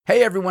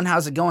Hey everyone,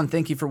 how's it going?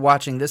 Thank you for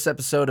watching. This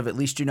episode of At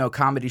Least You Know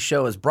Comedy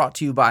Show is brought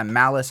to you by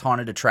Malice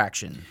Haunted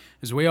Attraction.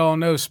 As we all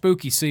know,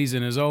 spooky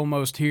season is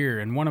almost here,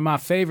 and one of my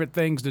favorite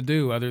things to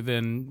do other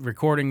than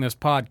recording this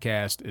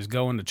podcast is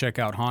going to check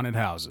out haunted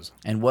houses.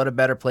 And what a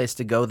better place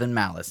to go than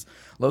Malice.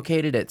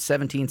 Located at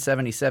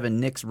 1777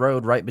 Nicks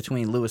Road, right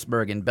between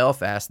Lewisburg and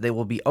Belfast, they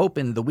will be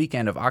open the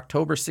weekend of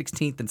October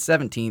 16th and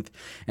 17th,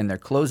 and they're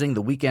closing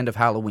the weekend of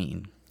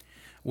Halloween.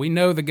 We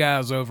know the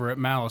guys over at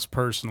Malice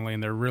personally,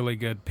 and they're really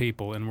good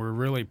people, and we're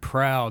really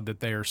proud that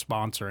they are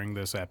sponsoring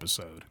this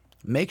episode.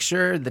 Make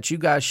sure that you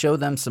guys show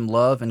them some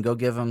love and go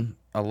give them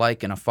a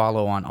like and a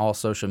follow on all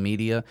social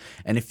media.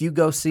 And if you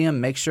go see them,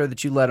 make sure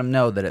that you let them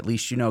know that At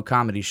Least You Know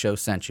Comedy Show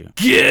sent you.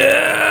 God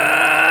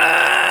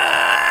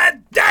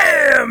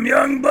damn,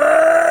 young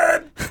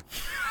bud!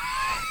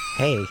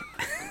 Hey.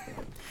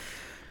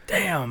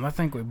 Damn, I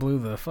think we blew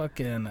the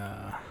fucking,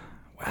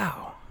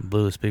 wow.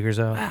 Blew the speakers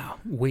out? Wow.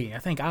 I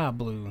think I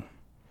blew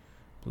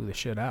the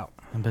shit out.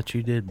 I bet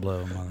you did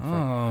blow,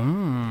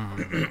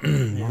 motherfucker.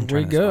 Here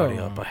we go.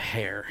 Audio up a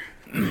hair.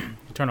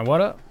 Turn the what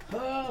up?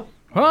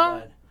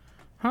 Huh?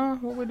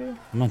 What we do?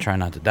 I'm gonna try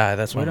not to die.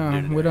 That's what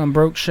we done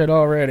broke shit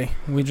already.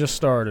 We just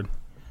started.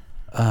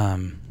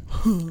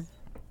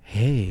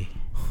 Hey,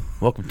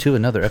 welcome to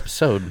another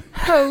episode.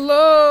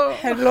 Hello.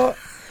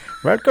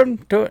 Welcome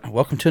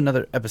to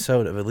another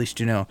episode of At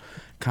Least You Know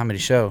Comedy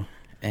Show,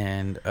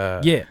 and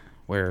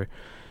where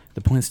the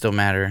points still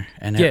matter.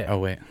 And oh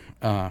wait,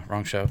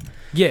 wrong show.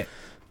 Yeah.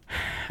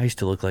 I used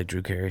to look like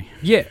Drew Carey.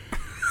 Yeah.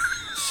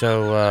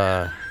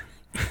 So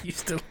You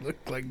used to look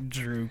like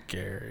Drew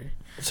Carey.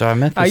 So I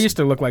met. I used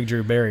to look like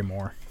Drew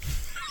Barrymore.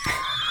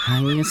 I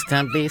used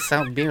to be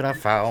so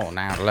beautiful.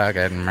 Now look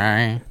at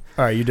me.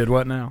 All right, you did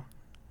what now?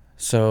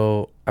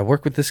 So I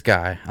work with this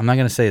guy. I'm not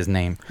gonna say his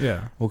name.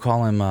 Yeah. We'll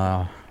call him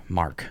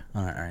Mark.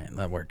 All right,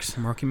 that works.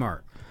 Marky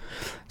Mark.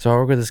 So I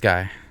work with this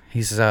guy.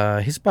 He's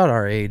about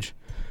our age,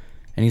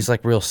 and he's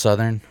like real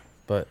Southern.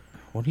 But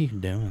what are you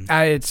doing?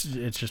 It's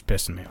just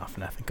pissing me off.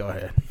 Nothing. Go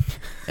ahead.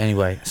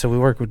 Anyway, so we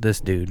work with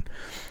this dude.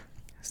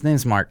 His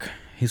name's Mark.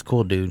 He's a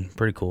cool dude.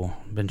 Pretty cool.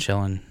 Been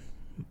chilling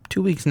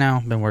 2 weeks now.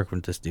 Been working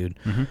with this dude.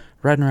 Mm-hmm.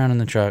 Riding around in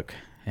the truck.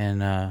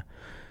 And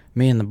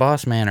me and the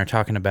boss man are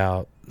talking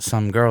about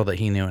some girl that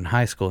he knew in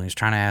high school. He's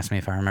trying to ask me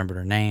if I remembered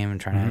her name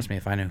and trying to ask me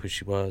if I knew who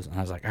she was. And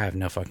I was like, I have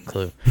no fucking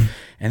clue.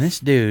 And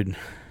this dude,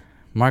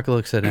 Mark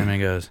looks at him and he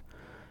goes,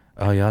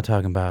 "Oh, y'all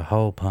talking about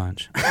hole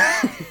punch."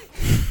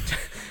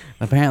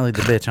 Apparently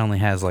the bitch only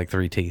has like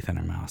 3 teeth in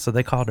her mouth. So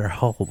they called her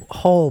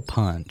hole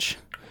punch.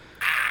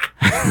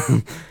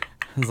 I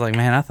was like,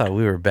 man, I thought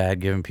we were bad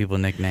giving people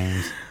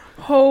nicknames.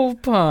 Hole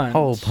punch.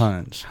 Hole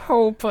punch.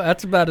 Hole punch.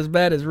 That's about as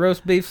bad as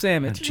roast beef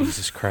sandwich. Oh,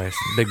 Jesus Christ.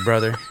 Big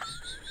brother.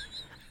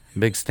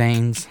 Big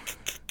stains.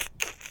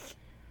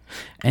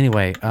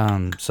 Anyway,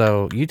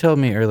 so you told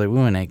me earlier, we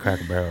went and ate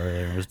Cracker Barrel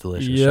earlier. It was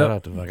delicious. Yep. Shout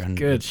out to fucking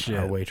good shit.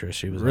 Our waitress.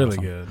 She was really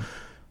awesome. good.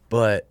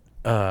 But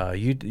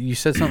you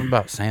said something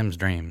about Sam's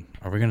dream.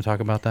 Are we going to talk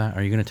about that?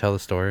 Are you going to tell the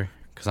story?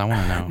 Because I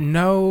want to know.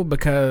 No,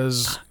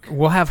 because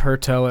we'll have her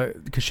tell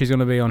it because she's going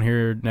to be on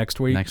here next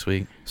week. Next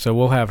week. So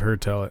we'll have her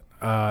tell it.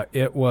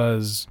 It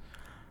was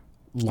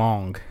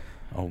long.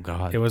 Oh,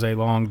 God. It was a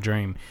long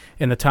dream.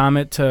 And the time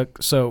it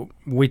took, so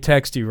we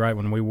texted you right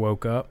when we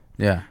woke up.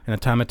 Yeah. And the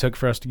time it took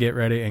for us to get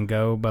ready and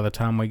go, by the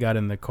time we got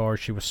in the car,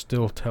 she was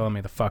still telling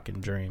me the fucking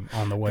dream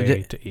on the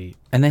way to eat.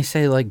 And they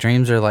say, like,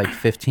 dreams are like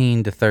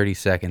 15 to 30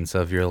 seconds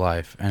of your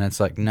life. And it's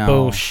like, no.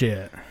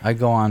 Bullshit. I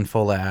go on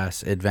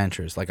full-ass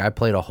adventures. Like, I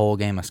played a whole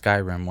game of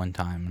Skyrim one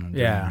time. And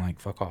I'm like,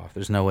 fuck off.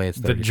 There's no way it's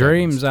 30 The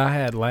dreams seconds. I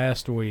had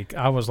last week,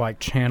 I was, like,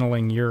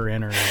 channeling your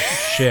inner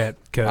shit.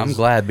 Cause I'm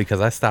glad because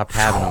I stopped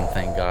having them,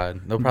 thank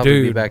God. They'll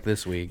probably be back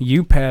this week.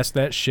 You passed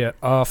that shit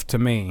off to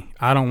me.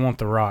 I don't want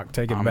the rock.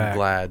 Take it back. I'm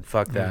glad.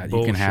 Fuck that.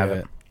 You can have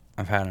it.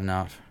 I've had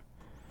enough.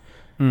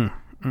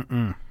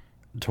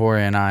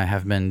 Tori and I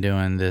have been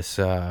doing this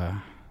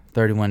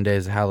 31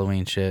 Days of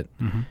Halloween shit.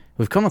 Mm-hmm.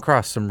 We've come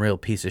across some real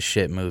piece of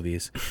shit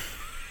movies.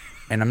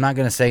 And I'm not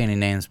going to say any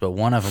names, but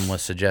one of them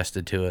was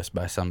suggested to us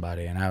by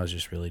somebody, and I was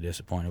just really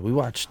disappointed. We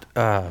watched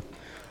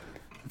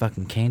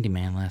fucking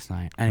Candyman last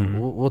night. Anyway,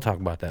 we'll talk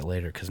about that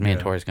later because me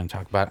and Tori's going to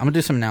talk about it. I'm going to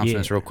do some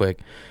announcements real quick.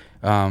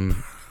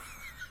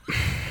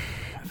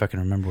 If I can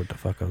remember what the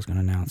fuck I was going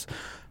to announce.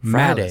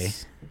 Friday,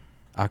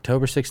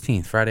 October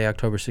 16th. Friday,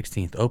 October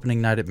 16th. Opening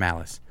night at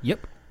Malice.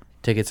 Yep.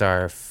 Tickets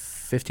are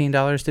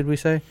 $15, did we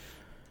say?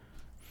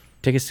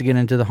 Tickets to get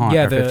into the haunt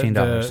are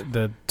 $15.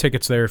 The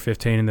tickets there are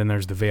 $15, and then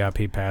there's the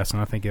VIP pass,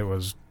 and I think it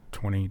was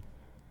 $25.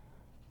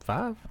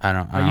 I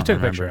don't you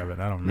took remember. a picture of it.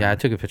 I don't remember. Yeah, I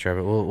took a picture of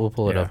it. We'll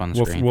pull it up on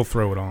the screen. We'll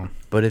throw it on.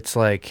 But it's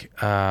like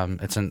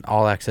it's an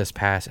all access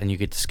pass, and you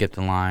get to skip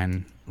the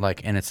line.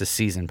 And it's a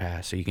season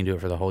pass, so you can do it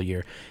for the whole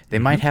year. They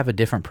might have a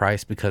different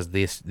price because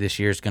this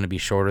year is going to be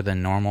shorter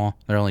than normal.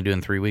 They're only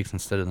doing 3 weeks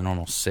instead of the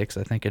normal 6,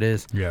 I think it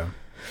is. Yeah.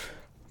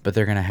 But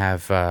they're going to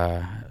have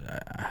a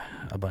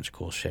bunch of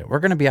cool shit. We're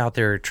going to be out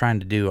there trying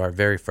to do our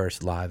very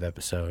first live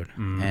episode,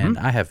 and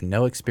I have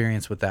no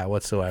experience with that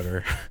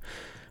whatsoever.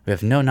 We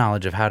have no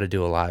knowledge of how to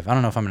do a live. I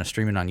don't know if I'm going to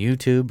stream it on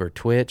YouTube or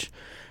Twitch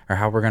or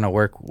how we're going to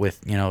work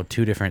with,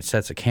 2 different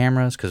sets of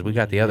cameras because we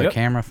got the other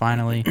camera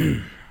finally.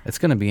 It's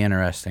going to be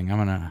interesting.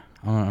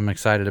 I'm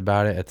excited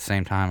about it. At the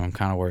same time, I'm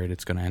kind of worried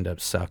it's going to end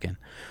up sucking.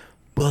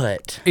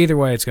 But either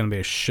way, it's going to be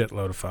a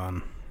shitload of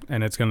fun.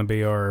 And it's going to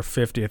be our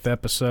 50th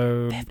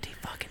episode. 50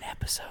 fucking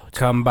episodes.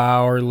 Come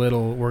by we're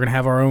going to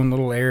have our own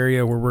little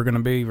area where we're going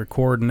to be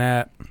recording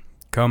that.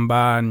 Come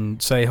by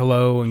and say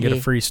hello and get a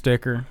free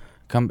sticker.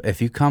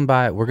 If you come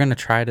by, we're going to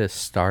try to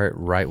start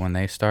right when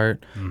they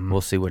start. Mm-hmm.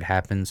 We'll see what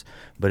happens.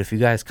 But if you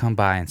guys come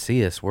by and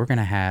see us, we're going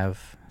to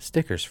have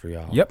stickers for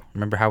y'all. Yep.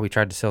 Remember how we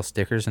tried to sell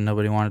stickers and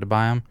nobody wanted to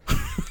buy them?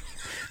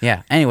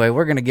 Yeah. Anyway,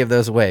 we're going to give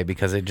those away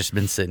because they've just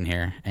been sitting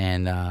here.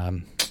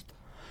 And,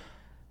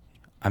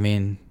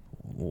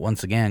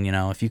 once again,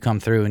 if you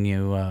come through and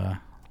you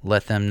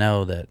let them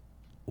know that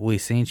we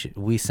sent you.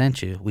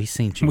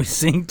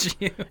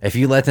 If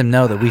you let them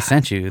know that we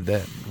sent you,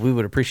 that we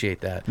would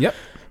appreciate that. Yep.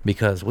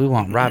 Because we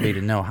want Robbie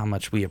to know how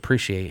much we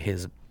appreciate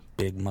his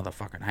big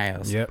motherfucking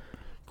house. Yep.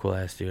 Cool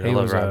ass dude. He I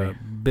love was Robbie.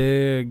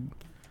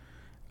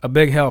 A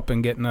big help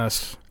in getting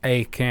us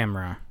a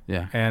camera.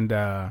 Yeah.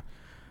 And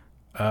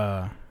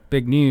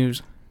big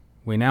news,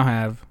 we now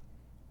have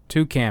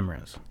 2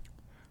 cameras.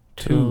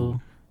 2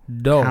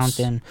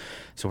 counting.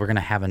 So we're going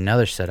to have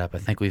another setup. I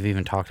think we've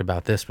even talked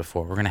about this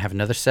before. We're going to have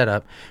another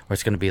setup where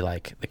it's going to be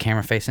like the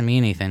camera facing me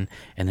and Ethan,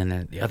 and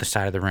then the other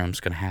side of the room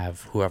is going to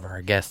have whoever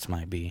our guests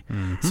might be.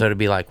 Mm-hmm. So it'll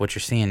be like what you're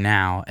seeing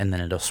now, and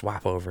then it'll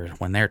swap over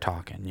when they're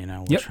talking,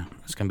 Which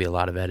it's going to be a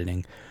lot of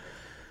editing.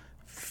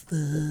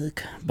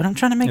 Fuck. But I'm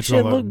trying to make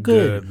shit look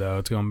good. Though.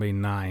 It's going to be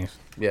nice.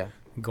 Yeah.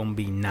 It's going to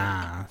be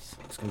nice.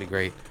 It's going to be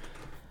great.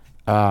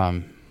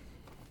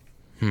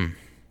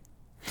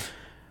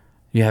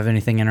 You have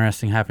anything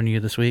interesting happen to you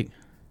this week?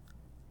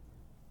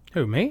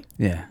 Who, me?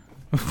 Yeah.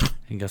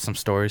 You got some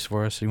stories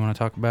for us you want to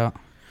talk about?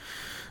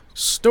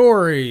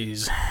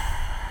 Stories.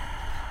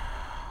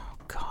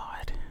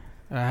 God.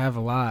 I have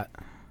a lot.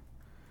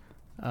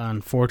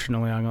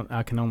 Unfortunately,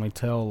 I can only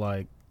tell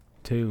like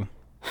 2.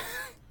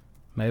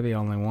 Maybe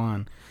only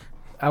 1.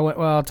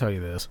 I'll tell you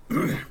this.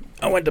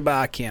 I went to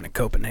buy a can of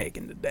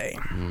Copenhagen today.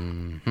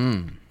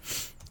 Mm-hmm.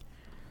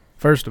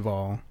 First of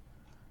all,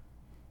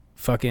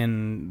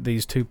 fucking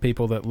these 2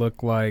 people that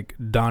look like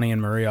Donnie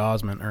and Marie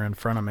Osmond are in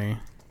front of me,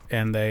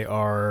 and they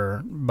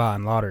are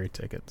buying lottery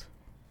tickets.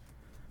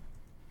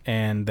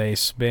 And they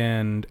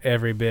spend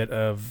every bit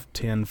of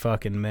 10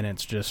 fucking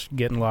minutes just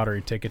getting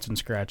lottery tickets and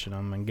scratching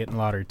them, and getting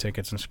lottery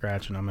tickets and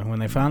scratching them. And when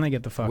they finally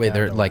get the fuck out of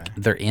the way,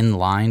 they're in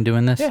line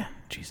doing this? Yeah.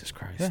 Jesus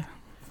Christ. Yeah.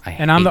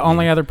 I'm the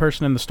only other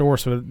person in the store,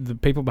 so the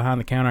people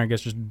behind the counter, I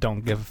guess, just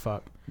don't give a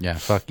fuck. Yeah,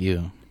 fuck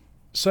you.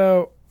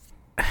 So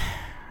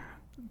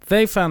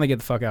they finally get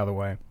the fuck out of the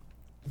way.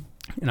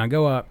 And I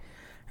go up,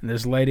 and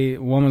this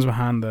woman's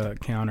behind the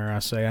counter. I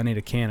say, I need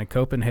a can of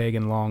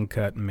Copenhagen long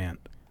cut mint.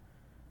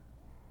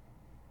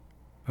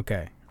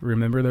 Okay,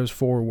 remember those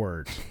 4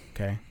 words,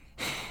 okay?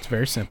 It's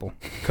very simple.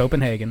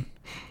 Copenhagen,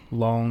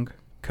 long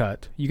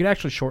cut. You could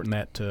actually shorten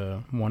that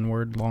to 1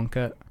 word, long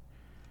cut.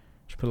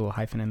 Just put a little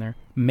hyphen in there.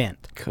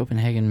 Mint.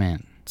 Copenhagen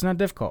mint. It's not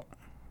difficult.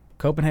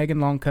 Copenhagen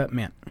long cut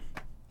mint.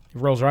 It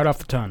rolls right off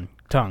the tongue.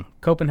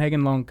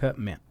 Copenhagen long cut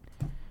mint.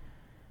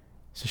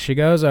 So she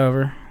goes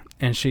over,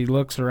 and she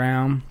looks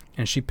around,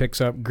 and she picks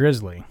up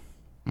Grizzly.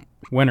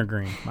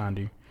 Wintergreen, mind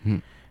you.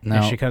 No.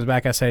 And she comes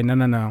back. I say,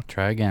 no.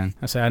 Try again.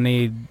 I say, I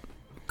need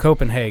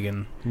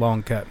Copenhagen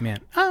long cut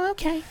mint. Oh,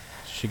 okay.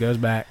 She goes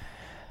back,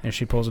 and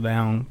she pulls it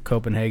down,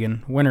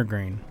 Copenhagen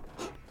wintergreen.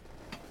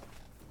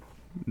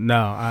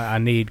 No, I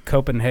need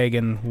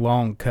Copenhagen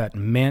long cut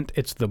mint.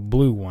 It's the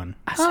blue one.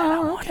 I said I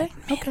wanted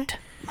mint. Okay.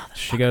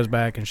 She goes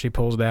back and she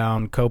pulls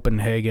down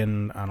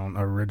Copenhagen,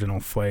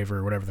 original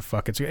flavor, whatever the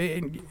fuck it's.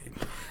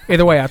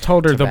 Either way, I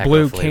told her the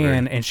blue flavor.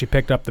 Can, and she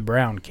picked up the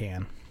brown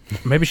can.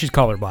 Maybe she's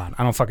colorblind.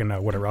 I don't fucking know.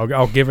 Whatever.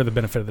 I'll give her the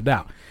benefit of the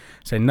doubt.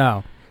 Say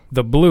no,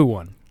 the blue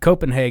one,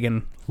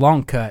 Copenhagen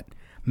long cut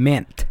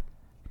mint.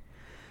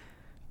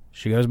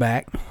 She goes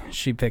back.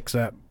 She picks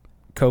up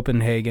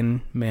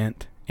Copenhagen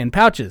mint in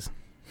pouches.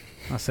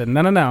 I said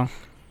no.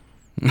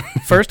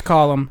 First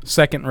column,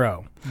 second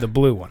row, the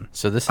blue one.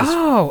 So this is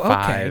 5.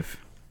 Okay.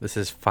 This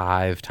is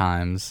 5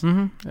 times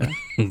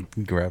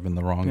grabbing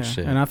the wrong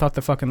shit. And I thought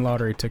the fucking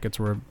lottery tickets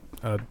were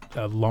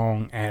a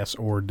long ass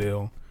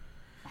ordeal.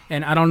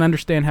 And I don't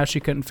understand how she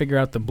couldn't figure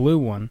out the blue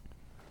one,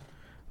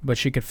 but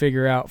she could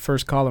figure out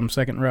first column,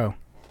 second row.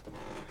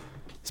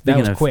 That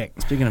was quick.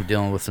 Speaking of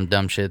dealing with some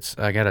dumb shits,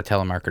 I got a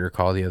telemarketer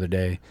call the other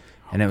day,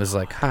 and it was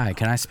like, "Hi,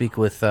 can I speak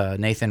with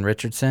Nathan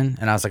Richardson?"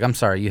 And I was like, "I'm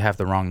sorry, you have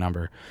the wrong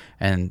number."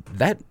 And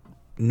that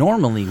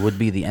normally would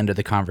be the end of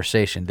the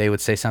conversation. They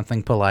would say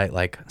something polite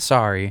like,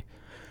 "Sorry,"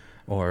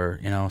 or,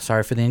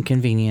 "Sorry for the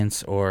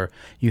inconvenience," or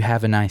 "You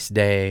have a nice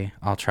day.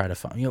 I'll try to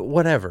phone,"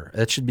 whatever.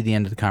 That should be the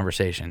end of the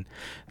conversation.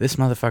 This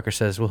motherfucker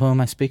says, "Well, who am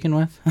I speaking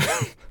with?"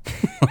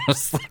 I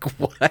was like,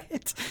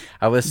 "What?"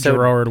 I was so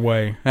Gerard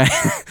Way.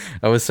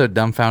 I was so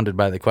dumbfounded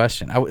by the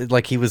question. I was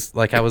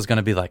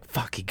gonna be like,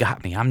 "Fuck, he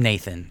got me. I'm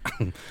Nathan."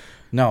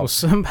 No, well,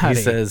 somebody.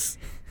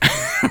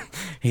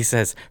 He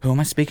says, "Who am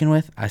I speaking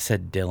with?" I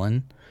said,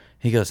 "Dylan."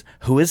 He goes,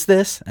 "Who is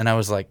this?" And I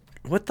was like,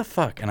 "What the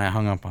fuck?" And I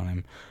hung up on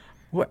him.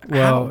 What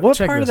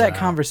part of that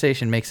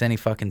conversation makes any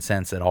fucking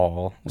sense at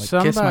all? Like,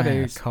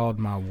 somebody called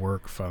my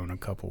work phone a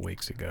couple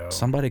weeks ago.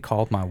 Somebody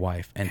called my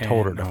wife and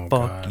told her to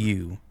fuck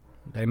you.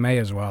 They may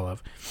as well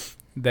have.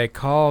 They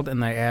called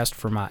and they asked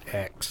for my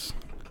ex.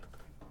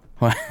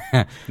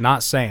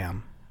 Not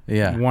Sam.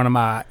 Yeah. One of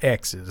my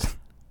exes.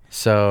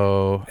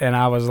 So. And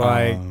I was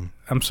like,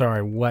 I'm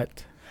sorry,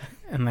 what?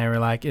 And they were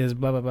like, is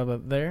blah, blah, blah, blah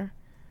there?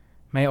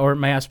 May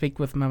I speak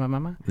with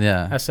mama?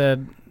 Yeah. I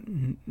said,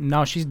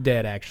 no, she's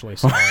dead, actually.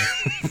 Sorry.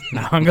 And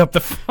I hung up the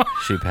phone.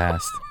 She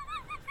passed.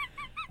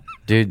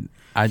 Dude,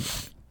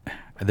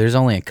 there's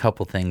only a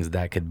couple things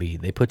that could be.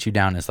 They put you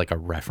down as like a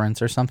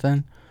reference or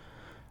something,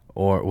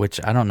 which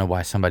I don't know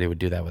why somebody would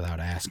do that without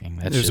asking.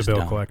 That's just a bill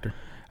dumb. Collector.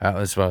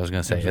 That's what I was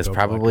going to say. It's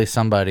probably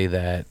somebody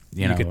that,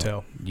 you could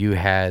tell. You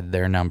had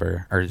their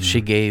number, or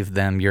she gave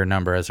them your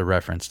number as a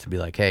reference to be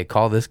like, hey,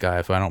 call this guy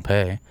if I don't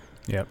pay.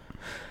 Yep.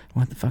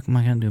 What the fuck am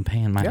I going to do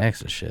paying my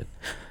ex's shit?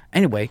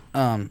 Anyway,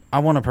 I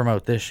want to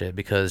promote this shit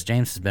because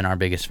James has been our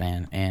biggest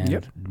fan,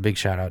 and big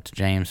shout out to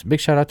James, big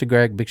shout out to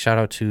Greg, big shout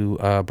out to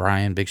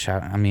Brian,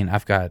 I mean,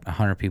 I've got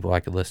 100 people I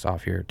could list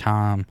off here.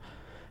 Tom,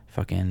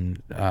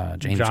 fucking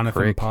James Jonathan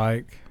Crick.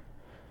 Pike.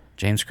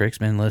 James Crick's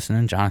been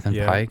listening. Jonathan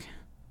Pike.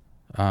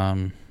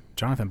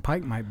 Jonathan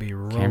Pike might be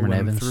rolling Cameron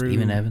Evans, through.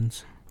 Steven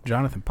Evans.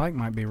 Jonathan Pike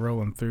might be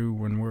rolling through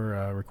when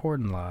we're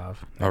recording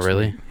live. Oh,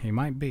 really? Week. He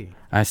might be.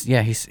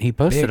 He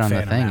posted Big on the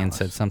fan of thing and Malice.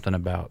 said something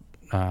about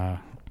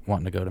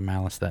wanting to go to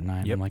Malice that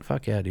night. Yep. I'm like,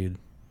 fuck yeah, dude.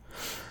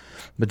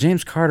 But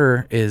James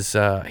Carter is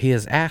he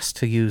has asked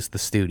to use the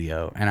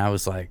studio, and I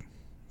was like,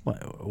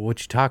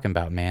 what you talking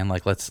about, man?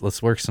 Like, let's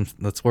work some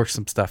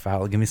stuff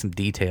out. Give me some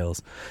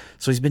details.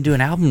 So he's been doing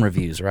album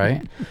reviews,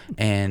 right?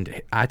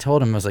 And I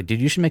told him, I was like,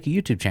 dude, you should make a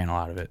YouTube channel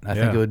out of it. I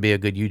think it would be a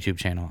good YouTube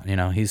channel. You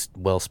know, he's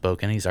well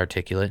spoken, he's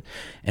articulate,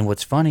 and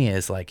what's funny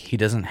is like he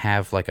doesn't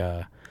have like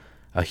a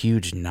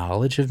huge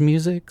knowledge of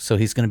music, so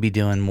he's going to be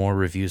doing more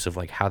reviews of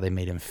like how they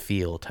made him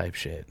feel type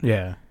shit.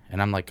 Yeah.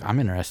 And I'm like, I'm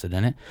interested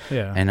in it.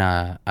 Yeah. And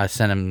I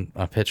sent him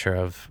a picture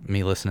of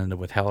me listening to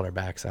Withheld Our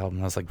Back's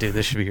album. I was like, dude,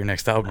 this should be your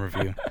next album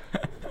review.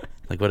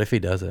 Like, what if he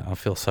does it? I'll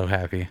feel so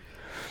happy.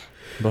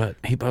 But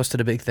he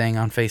posted a big thing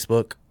on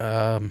Facebook.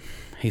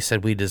 He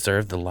said we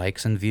deserve the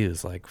likes and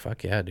views. Like,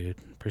 fuck yeah, dude.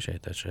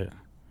 Appreciate that shit.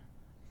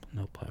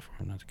 No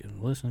platform not to give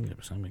them a listen. Give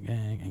us something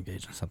gang.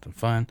 Engage in something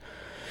fun.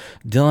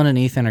 Dylan and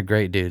Ethan are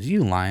great dudes.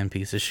 You lying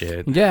piece of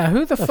shit. Yeah,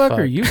 who the fuck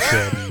are you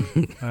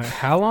kidding?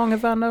 How long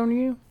have I known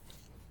you?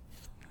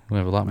 We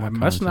have a lot more. I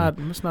must not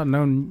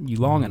known you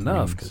long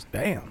enough. Cause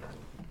damn.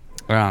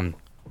 And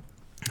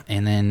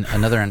then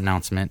another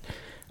announcement.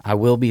 I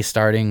will be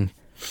starting.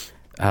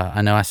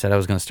 I know I said I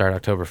was going to start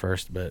October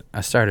 1st, but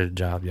I started a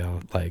job,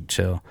 y'all. Like,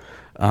 chill.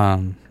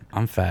 I'm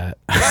fat.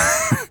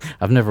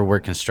 I've never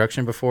worked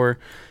construction before,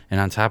 and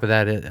on top of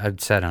that,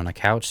 I've sat on a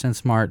couch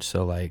since March.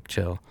 So like,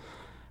 chill.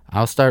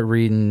 I'll start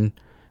reading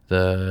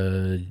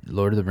the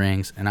Lord of the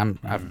Rings, and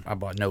I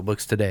bought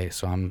notebooks today,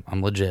 so I'm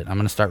legit. I'm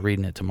gonna start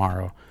reading it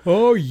tomorrow.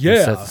 Oh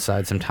yeah. Set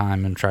aside some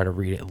time and try to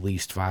read at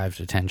least 5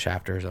 to 10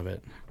 chapters of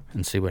it,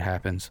 and see what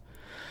happens.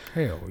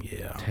 Hell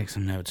yeah. Take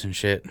some notes and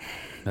shit.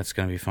 That's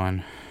gonna be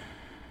fun.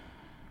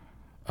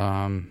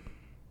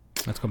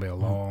 That's gonna be a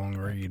long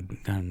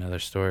read. Got another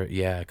story,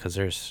 yeah, because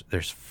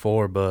there's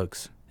 4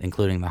 books,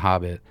 including The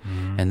Hobbit,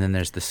 and then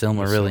there's the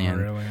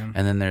Silmarillion,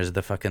 and then there's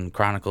the fucking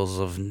Chronicles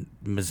of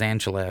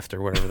Mazanchileft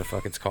or whatever the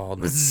fuck it's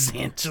called.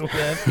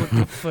 Mazanchileft? What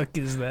the fuck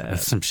is that?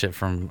 That's some shit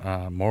from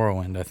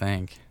Morrowind, I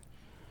think.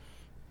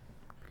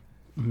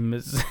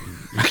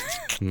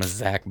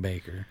 Mazak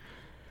Baker.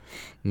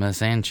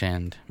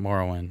 Mazanchend,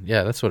 Morrowind.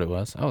 Yeah, that's what it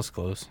was. I was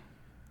close.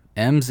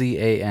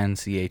 Mzanchend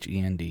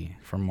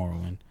from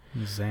Morrowind.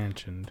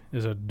 Zanchend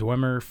is a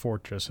Dwemer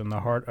fortress in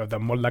the heart of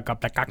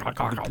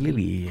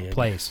the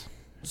place.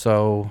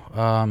 So,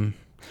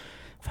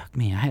 fuck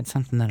me, I had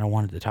something that I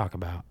wanted to talk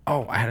about.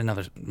 Oh, I had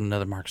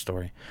another Mark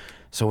story.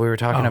 So we were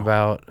talking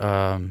about,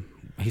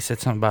 he said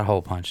something about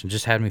hole punch and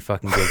just had me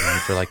fucking giggling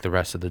for like the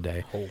rest of the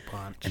day. Hole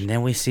punch. And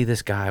then we see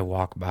this guy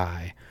walk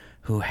by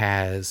who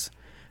has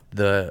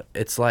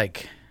it's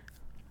like,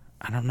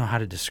 I don't know how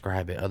to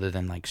describe it other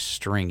than like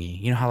stringy.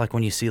 You know how like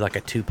when you see like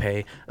a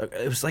toupee,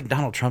 it was like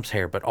Donald Trump's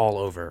hair, but all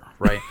over,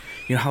 right?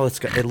 You know how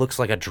it looks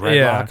like a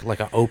dreadlock, like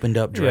an opened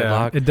up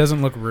dreadlock. Yeah, it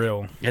doesn't look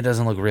real. It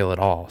doesn't look real at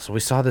all. So we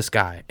saw this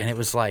guy, and it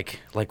was like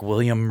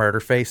William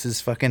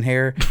Murderface's fucking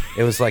hair.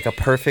 It was like a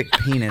perfect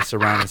penis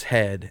around his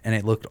head, and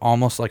it looked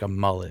almost like a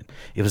mullet.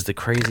 It was the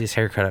craziest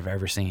haircut I've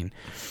ever seen.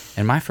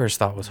 And my first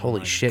thought was,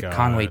 holy shit, God.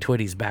 Conway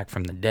Twitty's back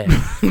from the dead.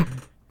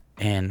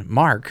 And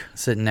Mark,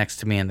 sitting next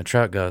to me in the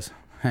truck, goes,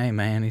 hey,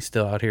 man, he's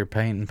still out here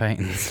painting.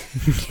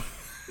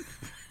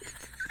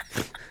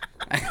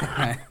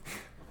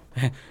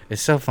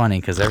 It's so funny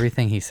because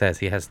everything he says,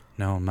 he has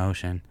no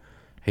emotion.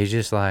 He's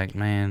just like,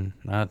 man,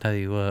 I'll tell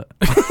you what.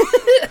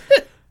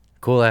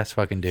 Cool-ass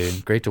fucking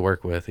dude. Great to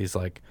work with. He's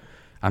like,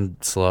 I'm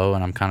slow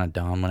and I'm kind of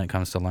dumb when it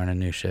comes to learning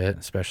new shit,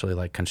 especially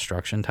like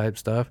construction type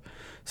stuff.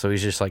 So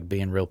he's just like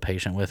being real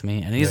patient with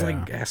me, and he's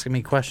like asking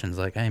me questions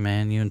like, "Hey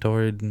man, you and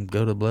Tori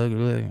go to blah, blah,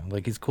 blah."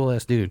 Like he's a cool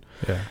ass dude.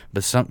 Yeah.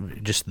 But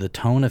just the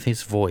tone of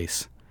his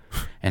voice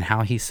and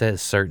how he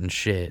says certain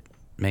shit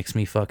makes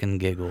me fucking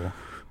giggle.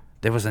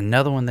 There was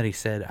another one that he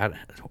said,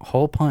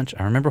 "Hole punch."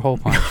 I remember hole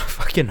punch.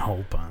 Fucking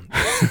hole punch.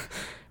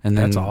 And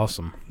then that's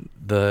awesome.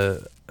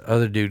 The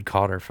other dude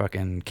called her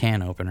fucking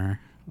can opener.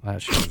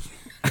 That shit was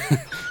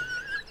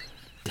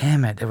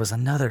damn it! There was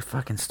another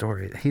fucking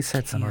story. He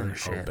said some other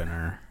shit.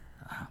 Opener.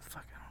 Oh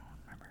fuck! I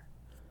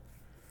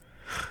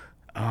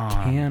don't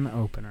remember. Can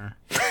opener.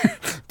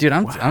 Dude,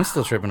 I'm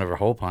still tripping over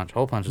hole punch.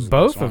 Hole punch is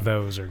both of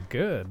those are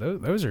good.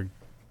 Those are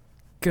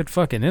good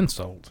fucking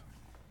insults.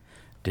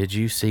 Did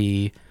you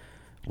see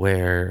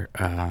where?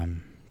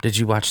 Did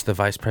you watch the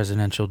vice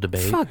presidential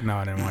debate? Fuck no,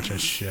 I didn't watch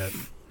that shit.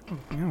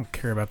 I don't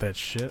care about that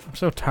shit. I'm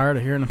so tired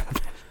of hearing about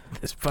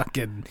this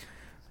fucking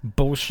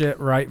bullshit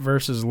right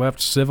versus left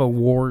civil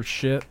war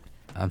shit.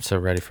 I'm so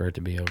ready for it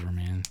to be over,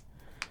 man.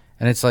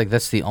 And it's like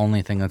that's the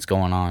only thing that's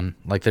going on.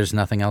 Like there's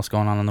nothing else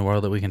going on in the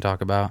world that we can talk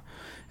about.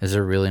 Is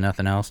there really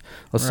nothing else?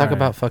 Let's talk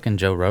about fucking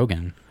Joe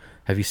Rogan.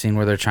 Have you seen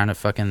where they're trying to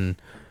fucking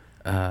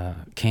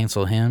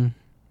cancel him?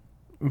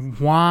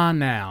 Why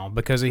now?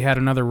 Because he had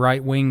another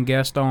right-wing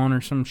guest on or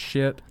some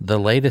shit? The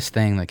latest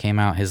thing that came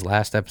out, his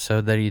last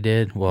episode that he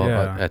did,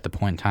 at the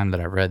point in time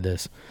that I read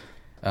this,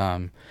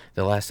 the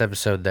last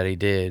episode that he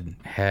did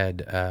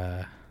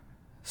had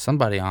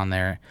somebody on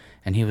there,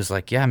 and he was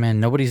like, yeah, man,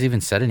 nobody's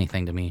even said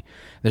anything to me.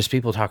 There's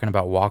people talking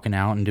about walking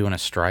out and doing a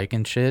strike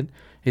and shit.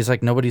 He's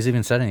like, nobody's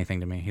even said anything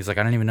to me. He's like,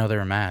 I didn't even know they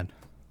were mad.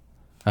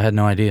 I had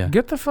no idea.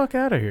 Get the fuck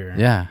out of here.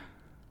 Yeah.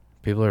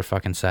 People are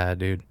fucking sad,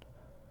 dude.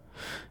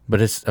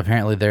 But it's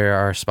apparently there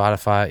are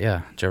Spotify.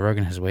 Yeah, Joe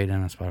Rogan has weighed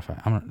in on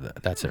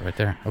Spotify. That's it right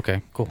there.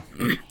 Okay, cool.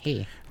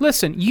 Hey.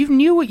 Listen, you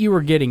knew what you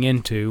were getting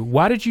into.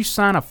 Why did you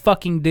sign a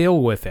fucking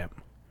deal with him?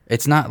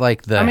 It's not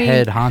like the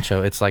head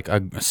honcho. It's like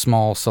a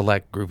small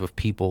select group of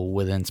people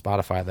within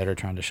Spotify that are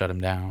trying to shut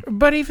him down.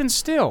 But even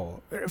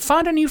still,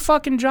 find a new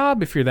fucking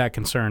job if you're that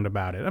concerned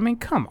about it. I mean,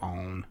 come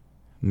on.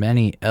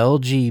 Many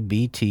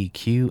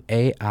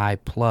LGBTQAI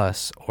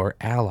plus or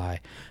ally.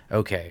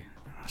 Okay.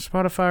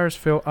 Spotifyers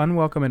feel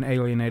unwelcome and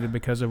alienated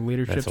because of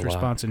leadership's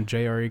response in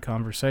JRE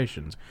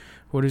conversations.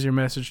 What is your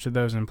message to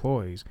those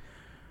employees?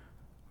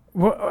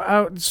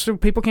 Well, so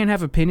people can't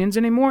have opinions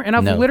anymore? And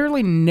I've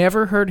literally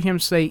never heard him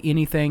say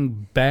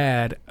anything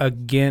bad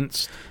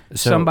against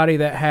somebody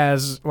that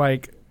has,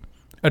 like,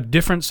 a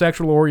different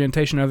sexual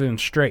orientation other than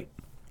straight.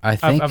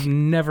 I've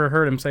never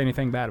heard him say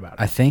anything bad about it.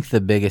 I think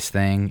the biggest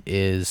thing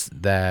is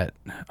that,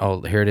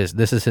 here it is.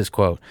 This is his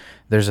quote.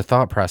 There's a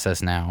thought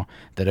process now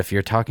that if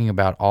you're talking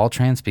about all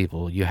trans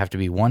people, you have to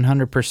be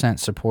 100%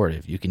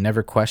 supportive. You can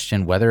never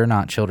question whether or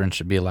not children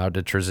should be allowed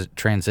to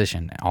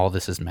transition. All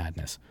this is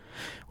madness,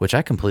 which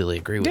I completely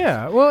agree with.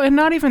 Yeah, well, and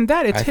not even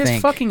that. It's his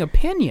fucking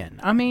opinion.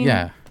 I mean.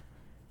 Yeah.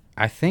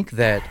 I think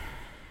that,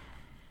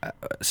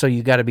 so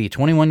you got to be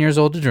 21 years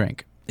old to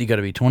drink. You got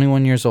to be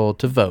 21 years old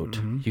to vote.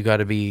 Mm-hmm. You got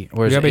to be,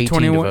 or is it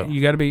 18 to vote?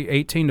 You got to be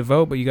 18 to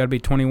vote, but you got to be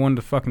 21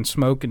 to fucking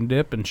smoke and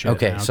dip and shit.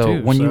 Okay, so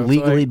when you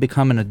legally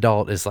become an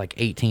adult is like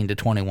 18 to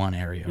 21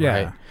 area,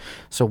 right?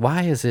 So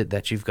why is it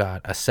that you've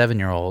got a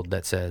 7-year-old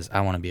that says,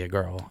 I want to be a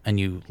girl, and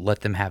you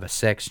let them have a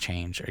sex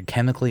change or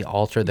chemically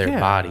alter their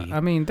body? I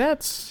mean,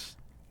 that's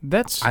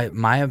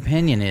my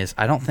opinion is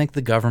I don't think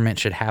the government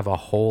should have a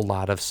whole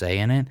lot of say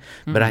in it,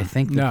 but I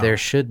think that there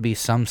should be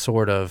some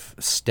sort of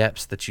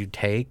steps that you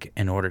take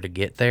in order to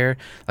get there.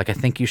 Like I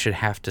think you should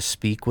have to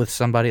speak with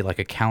somebody like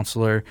a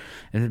counselor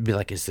and be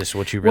like, is this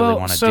what you really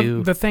want to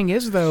do? The thing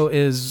is though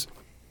is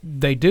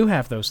they do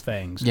have those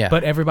things,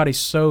 but everybody's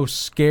so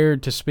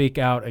scared to speak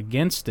out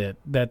against it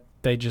that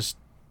they just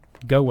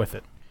go with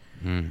it.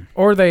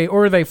 Or they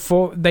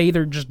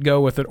either just go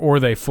with it or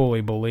they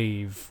fully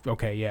believe,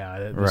 okay,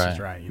 this is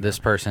right. This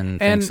person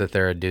thinks that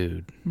they're a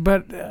dude.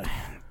 But,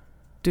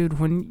 dude,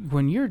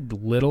 when you're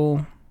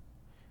little,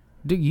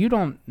 dude, you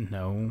don't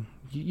know.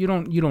 You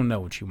don't know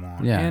what you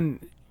want. Yeah.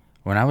 And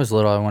when I was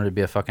little, I wanted to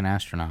be a fucking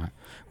astronaut.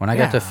 When I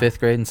got to 5th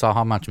grade and saw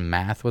how much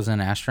math was in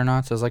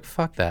astronauts, I was like,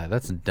 fuck that.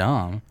 That's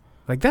dumb.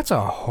 Like, that's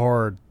a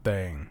hard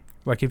thing.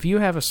 Like, if you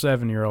have a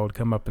 7-year-old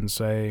come up and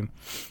say,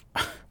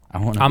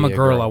 I'm a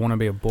girl. I want to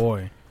be a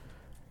boy.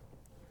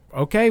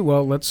 Okay,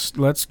 well, let's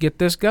get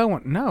this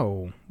going.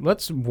 No,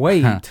 let's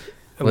wait a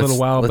little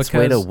while. Let's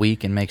wait a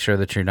week and make sure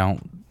that you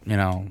don't,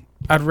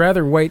 I'd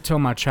rather wait till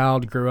my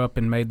child grew up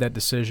and made that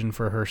decision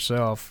for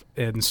herself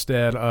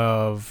instead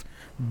of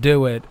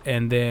do it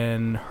and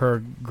then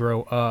her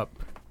grow up,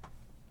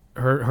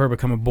 her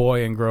become a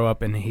boy and grow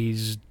up and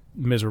he's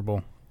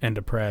miserable and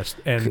depressed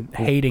and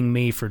hating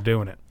me for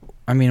doing it.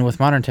 I mean, with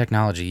modern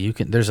technology,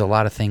 there's a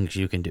lot of things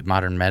you can do.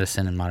 Modern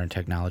medicine and modern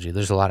technology,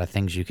 there's a lot of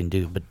things you can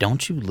do. But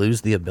don't you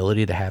lose the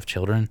ability to have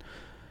children?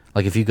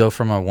 Like, if you go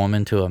from a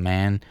woman to a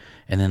man,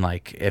 and then,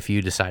 like, if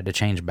you decide to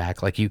change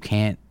back, like, you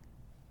can't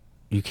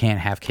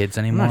have kids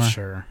anymore? I'm not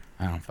sure.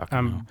 I don't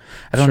fucking know.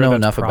 I don't know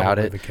enough about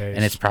it,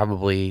 and it's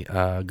probably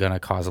gonna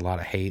cause a lot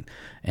of hate,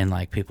 and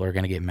like people are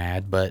gonna get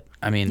mad. But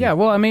I mean, yeah,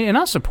 well, I mean, and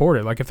I support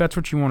it. Like if that's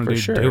what you want to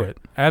do, do it.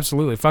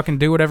 Absolutely, fucking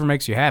do whatever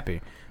makes you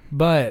happy,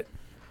 but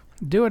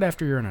do it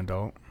after you're an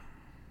adult.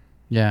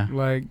 Yeah,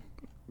 like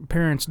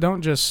parents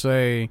don't just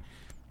say,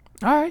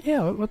 "All right,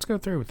 yeah, let's go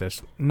through with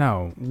this."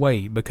 No,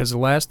 wait, because the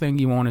last thing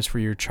you want is for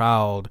your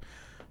child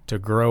to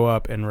grow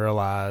up and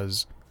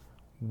realize,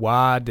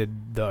 why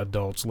did the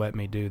adults let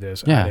me do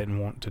this? I didn't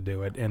want to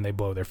do it, and they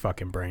blow their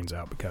fucking brains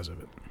out because of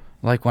it.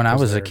 Like when I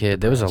was a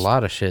kid, there was a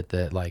lot of shit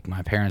that like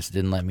my parents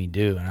didn't let me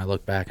do, and I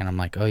look back and I'm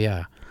like, oh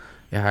yeah,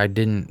 I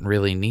didn't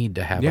really need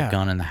to have a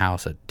gun in the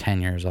house at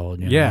 10 years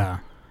old. You know?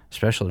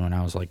 Especially when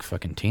I was like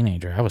fucking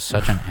teenager. I was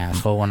such an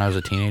asshole when I was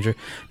a teenager.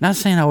 Not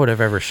saying I would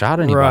have ever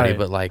shot anybody,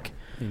 but like,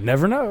 you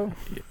never know.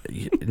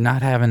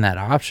 Not having that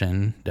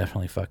option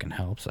definitely fucking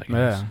helps, I guess.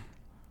 Yeah.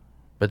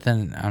 But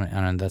then,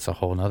 I mean, that's a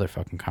whole nother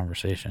fucking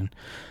conversation.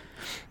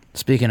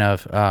 Speaking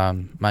of,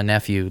 my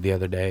nephew the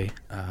other day,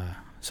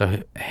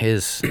 so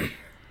his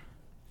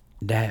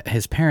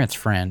parents'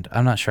 friend,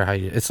 I'm not sure how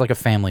it's like a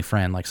family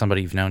friend, like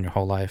somebody you've known your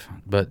whole life,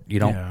 but you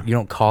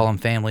don't call them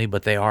family,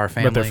 but they are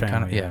family. But they're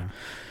family, kinda,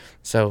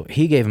 So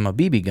he gave him a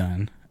BB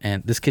gun,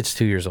 and this kid's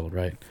 2 years old,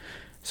 right?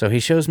 So he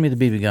shows me the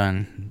BB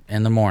gun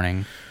in the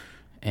morning,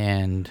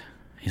 and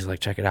he's like,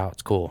 check it out,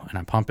 it's cool. And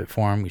I pump it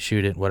for him, we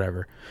shoot it,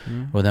 whatever.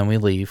 Well, then we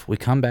leave. We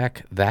come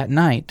back that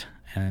night,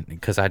 and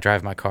because I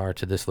drive my car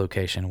to this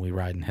location, we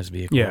ride in his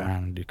vehicle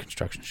around and do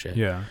construction shit.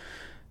 Yeah.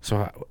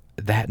 So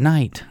that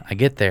night, I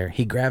get there.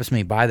 He grabs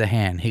me by the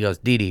hand. He goes,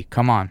 Dee,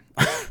 come on.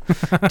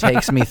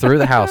 Takes me through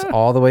the house,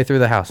 all the way through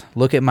the house.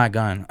 Look at my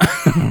gun.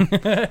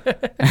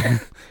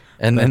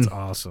 And that's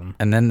awesome.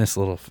 And then this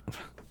little...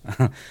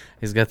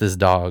 he's got this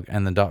dog,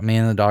 and me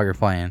and the dog are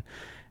playing.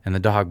 And the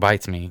dog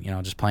bites me,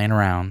 just playing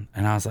around.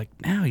 And I was like,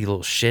 now, you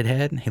little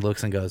shithead. And he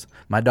looks and goes,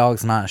 my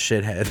dog's not a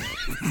shithead.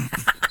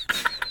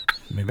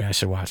 Maybe I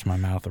should watch my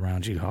mouth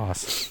around you,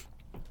 Hoss.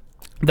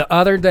 The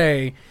other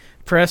day,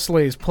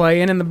 Presley's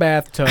playing in the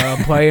bathtub,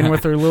 playing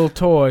with her little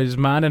toys,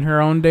 minding her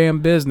own damn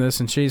business,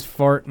 and she's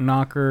farting,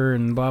 knocker,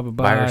 and blah, blah,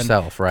 blah. By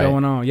herself, right?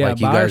 Going on. Yeah, like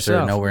you guys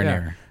are nowhere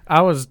near.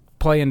 I was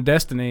playing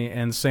Destiny,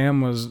 and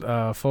Sam was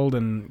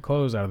folding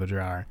clothes out of the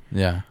dryer.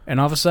 Yeah. And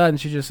all of a sudden,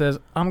 she just says,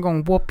 I'm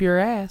going to whoop your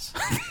ass.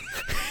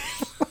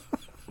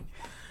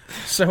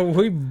 So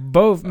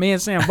me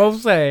and Sam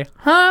both say,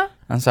 huh?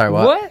 I'm sorry,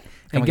 what?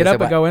 And get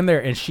up and go in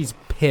there, and she's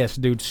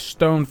pissed, dude.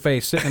 Stone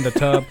face, sitting in the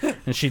tub,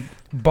 and she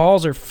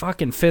balls her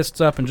fucking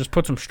fists up and just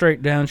puts them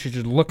straight down. She's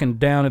just looking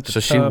down at the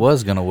tub. So she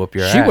was going to whoop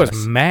your ass. She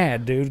was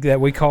mad, dude, that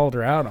we called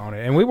her out on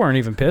it. And we weren't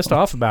even pissed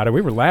off about it.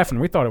 We were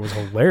laughing. We thought it was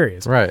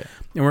hilarious. Right.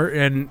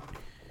 And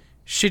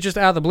she just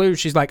out of the blue,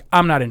 she's like,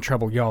 I'm not in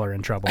trouble. Y'all are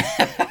in trouble.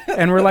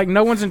 And we're like,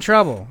 no one's in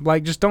trouble.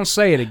 Like, just don't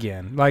say it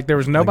again. Like, there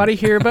was nobody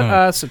here but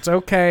us. It's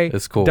okay.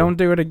 It's cool. Don't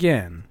do it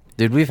again.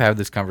 Dude, we've had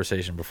this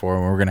conversation before,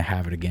 and we're going to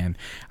have it again.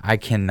 I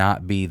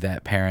cannot be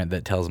that parent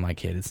that tells my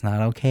kid it's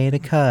not okay to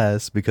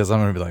cuss, because I'm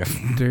going to be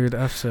like... Dude,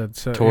 I've said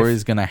so.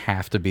 Tori's going to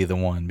have to be the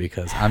one,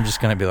 because I'm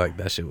just going to be like,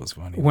 that shit was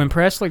funny. When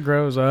Presley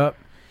grows up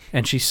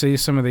and she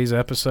sees some of these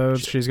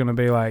episodes, she's going to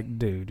be like,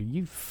 dude, are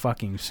you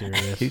fucking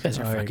serious? You guys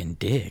are fucking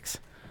dicks.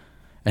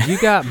 You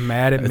got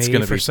mad at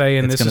me for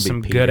saying this is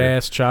some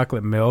good-ass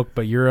chocolate milk,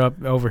 but you're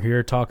up over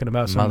here talking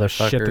about some of the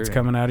shit that's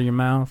coming out of your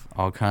mouth?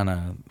 All kind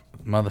of...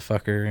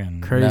 motherfucker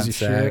and crazy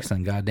shit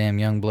and goddamn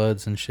young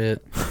bloods and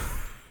shit.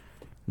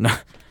 No,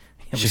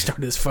 we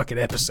started this fucking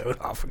episode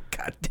off with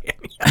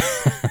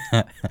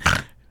goddamn.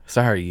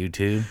 Sorry,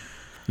 YouTube.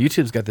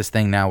 YouTube's got this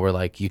thing now where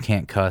like you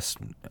can't cuss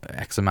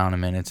X amount of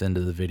minutes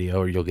into the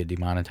video or you'll get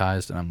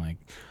demonetized, and I'm like,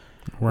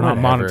 we're not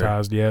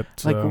monetized yet.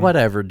 So. Like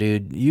whatever,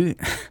 dude.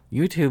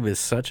 YouTube is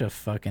such a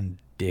fucking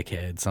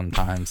dickhead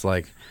sometimes.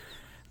 Like.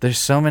 There's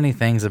so many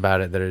things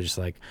about it that are just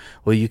like,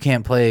 well, you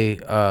can't play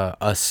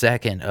a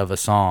second of a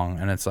song.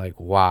 And it's like,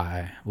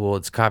 why? Well,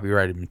 it's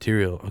copyrighted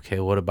material. Okay,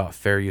 what about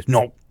fair use?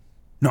 No.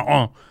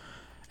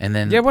 And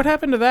then... yeah, what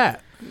happened to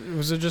that?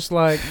 Was it just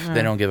like...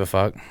 They don't give a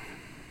fuck.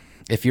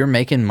 If you're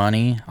making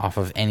money off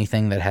of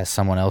anything that has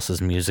someone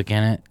else's music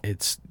in it,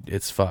 it's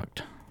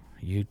fucked.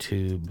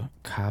 YouTube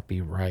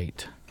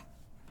copyright.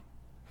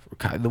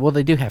 Well,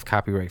 they do have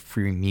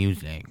copyright-free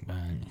music, but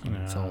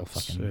it's all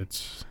fucking...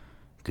 It's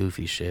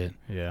goofy shit.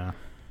 Yeah.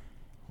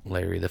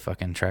 Larry the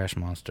fucking trash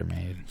monster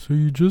made. So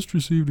you just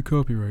received a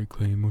copyright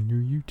claim on your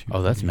YouTube.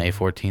 Oh, that's May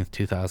 14th,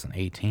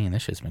 2018.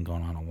 This shit's been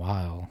going on a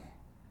while.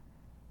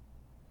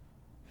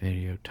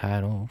 Video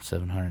title,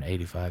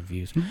 785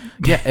 views.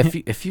 Yeah,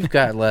 if you've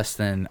got less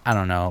than, I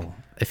don't know,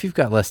 if you've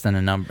got less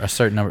than a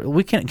certain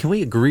number, can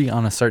we agree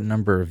on a certain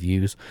number of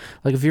views?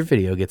 Like if your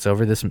video gets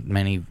over this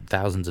many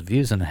thousands of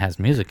views and it has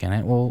music in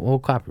it, we'll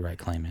copyright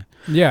claim it.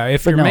 Yeah,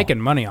 if you're making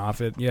money off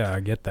it, yeah,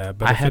 I get that.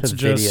 But I had a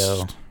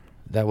video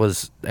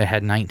it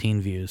had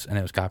 19 views and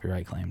it was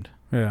copyright claimed.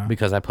 Yeah,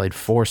 because I played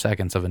 4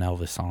 seconds of an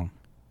Elvis song.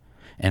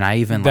 And I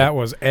even that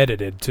was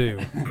edited too.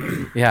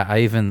 Yeah,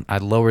 I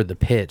lowered the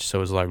pitch so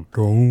it was like,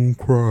 don't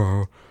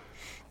cry.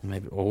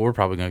 Maybe we're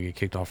probably gonna get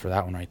kicked off for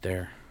that one right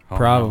there. Oh,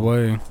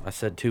 Probably. No. I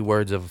said 2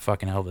 words of a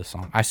fucking Elvis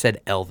song. I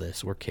said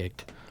Elvis. We're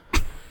kicked.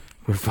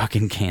 We're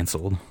fucking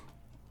canceled.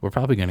 We're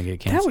probably going to get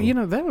canceled.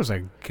 That was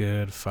a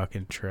good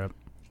fucking trip.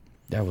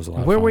 That was a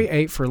lot of Where fun. we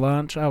ate for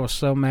lunch, I was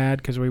so mad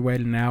because we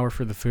waited an hour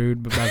for the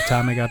food, but by the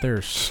time I got there, it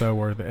was so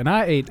worth it. And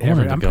I ate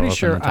I'm pretty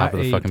sure on the top of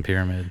the fucking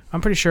pyramid.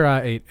 I'm pretty sure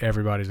I ate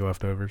everybody's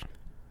leftovers.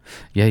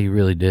 Yeah, you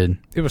really did.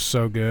 It was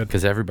so good.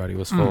 Because everybody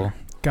was full.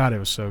 God, it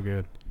was so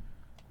good.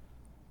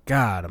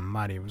 God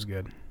almighty, it was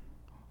good.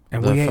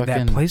 And we ate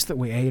that place that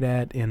we ate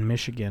at in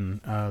Michigan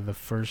the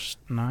first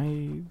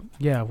night.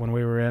 Yeah, when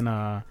we were in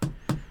up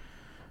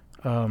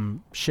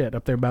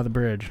there by the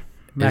bridge.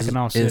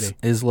 Mackinac City.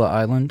 Isla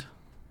Island?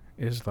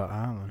 Isla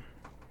Island.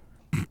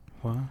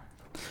 What?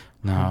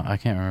 No, I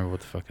can't remember what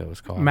the fuck that was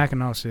called.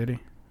 Mackinac City.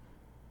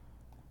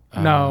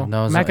 No,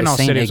 Mackinac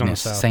City was on the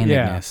south. St.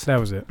 Ignace.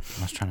 That was it.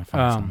 I was trying to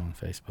find something on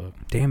Facebook.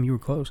 Damn, you were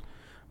close.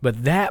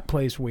 But that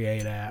place we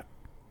ate at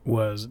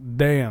was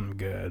damn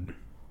good.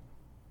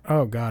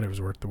 Oh, God, it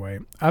was worth the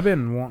wait. I've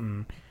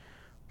been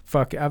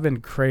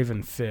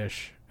craving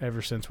fish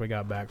ever since we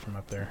got back from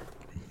up there.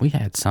 We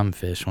had some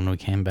fish when we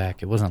came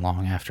back. It wasn't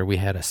long after. We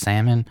had a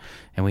salmon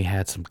and we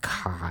had some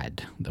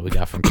cod that we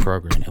got from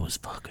Kroger, and it was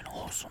fucking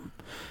awesome.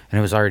 And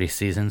it was already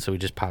seasoned, so we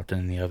just popped it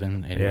in the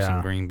oven and with some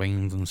green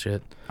beans and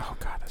shit. Oh,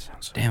 God, that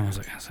sounds so Damn, what was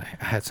I going to say?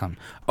 I had some.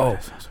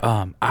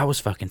 I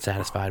was fucking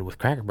satisfied with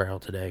Cracker Barrel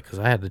today because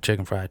I had the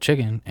chicken fried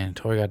chicken, and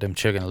Tori got them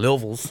chicken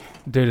livers.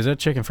 Dude, is that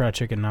chicken fried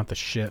chicken not the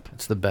shit?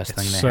 It's the best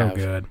thing they so have. So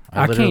good.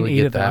 I can't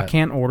eat it. I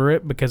can't order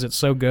it because it's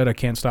so good I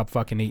can't stop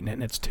fucking eating it,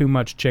 and it's too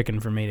much chicken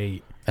for me to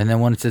eat. And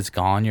then once it's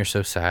gone, you're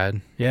so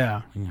sad.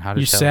 Yeah.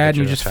 You're sad and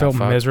you just feel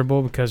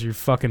miserable because you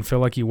fucking feel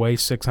like you weigh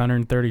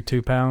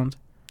 632 pounds.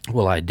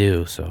 Well, I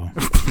do, so.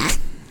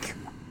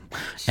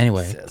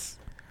 Anyway,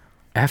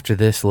 after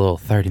this little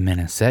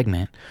 30-minute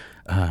segment,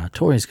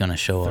 Tori's going to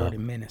show up.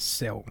 30-minute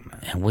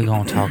segment. And we're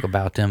going to talk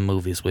about them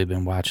movies we've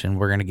been watching.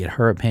 We're going to get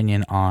her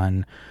opinion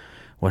on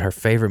what her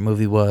favorite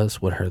movie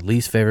was, what her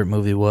least favorite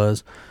movie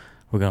was.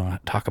 We're going to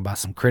talk about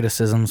some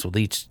criticisms with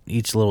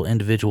each little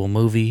individual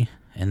movie.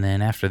 And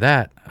then after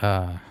that,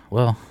 let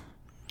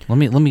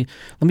me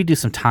do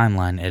some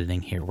timeline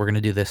editing here. We're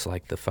gonna do this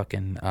like the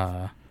fucking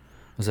the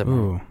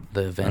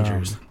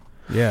Avengers.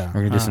 Yeah,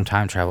 we're gonna do some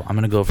time travel. I'm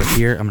gonna go over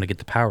here. I'm gonna get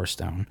the Power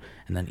Stone,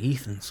 and then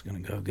Ethan's gonna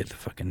go get the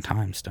fucking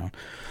Time Stone.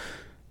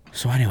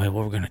 So anyway,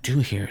 what we're gonna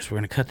do here is we're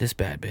gonna cut this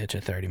bad bitch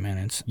at 30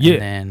 minutes. Yeah.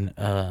 And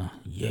then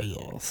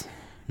yes.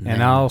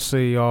 And I'll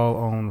see y'all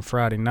on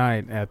Friday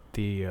night at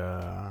the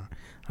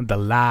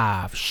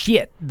live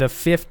the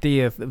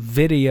 50th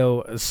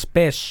video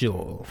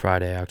special.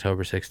 Friday,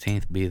 October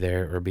 16th. Be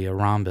there or be a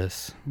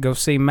rhombus. Go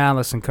see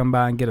Malice and come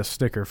by and get a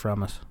sticker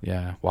from us.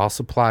 Yeah, while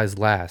supplies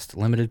last,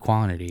 limited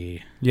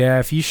quantity. Yeah,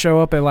 if you show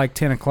up at like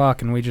 10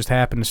 o'clock and we just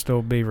happen to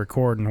still be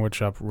recording,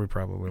 which we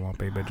probably won't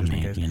be, but just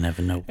in case. You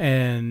never know.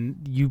 And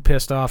you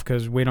pissed off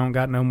because we don't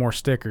got no more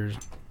stickers.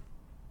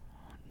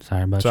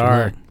 Sorry about your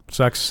luck.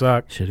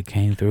 Suck. Should have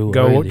came through.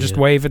 Go just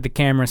wave at the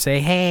camera and say,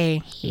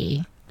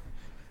 hey.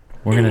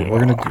 We're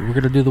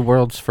gonna do the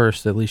world's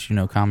first, at least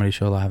comedy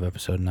show live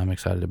episode, and I'm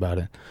excited about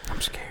it. I'm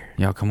scared.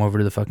 Y'all come over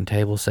to the fucking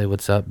table, say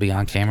what's up, be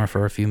on camera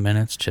for a few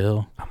minutes,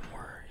 chill. I'm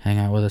worried. Hang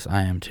out with us.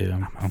 I am too.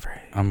 I'm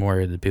afraid. I'm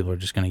worried that people are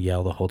just gonna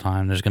yell the whole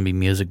time. There's gonna be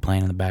music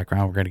playing in the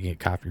background. We're gonna get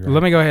copyright.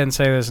 Let me go ahead and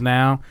say this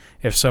now.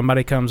 If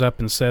somebody comes up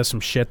and says some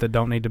shit that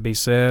don't need to be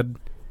said,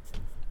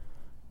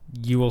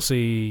 you will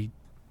see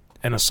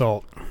an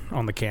assault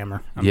on the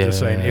camera. I'm just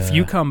saying. If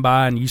you come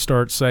by and you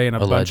start saying a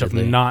bunch of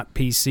not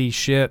PC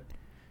shit,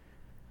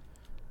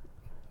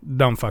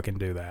 don't fucking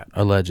do that.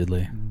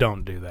 Allegedly.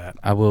 Don't do that.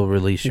 I will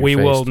release your We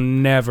face. Will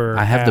never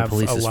I have the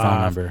police's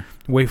phone number.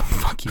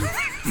 Fuck you.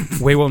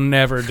 We will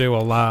never do a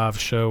live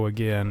show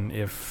again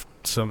if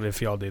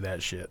y'all do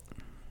that shit.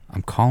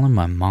 I'm calling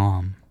my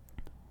mom.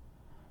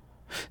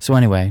 So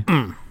anyway.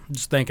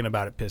 Just thinking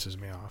about it pisses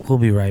me off. We'll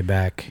be right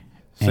back.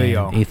 See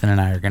y'all. Ethan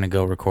and I are going to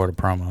go record a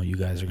promo you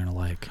guys are going to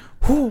like.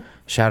 Whew.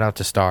 Shout out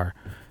to Star.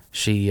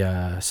 She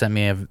sent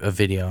me a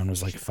video and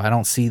was like, if I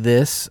don't see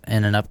this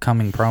in an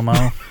upcoming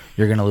promo,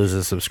 you're going to lose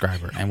a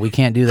subscriber. And we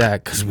can't do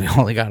that because we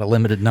only got a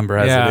limited number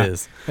as it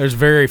is. There's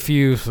very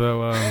few,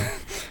 so...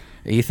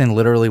 Ethan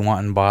literally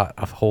went and bought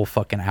a whole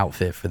fucking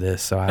outfit for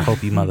this, so I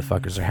hope you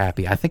motherfuckers are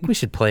happy. I think we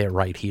should play it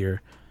right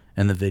here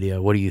in the video.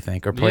 What do you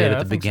think? Or play it at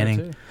the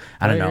beginning? So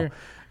I don't know. Here.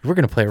 We're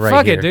going to play it right here.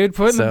 Fuck it, dude.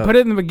 Put it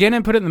in the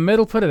beginning, put it in the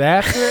middle, put it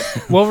after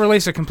it. We'll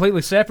release a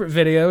completely separate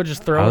video.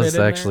 Just throw it in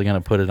there. I was actually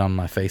going to put it on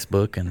my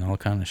Facebook and all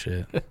kind of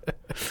shit.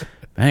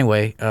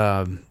 Anyway,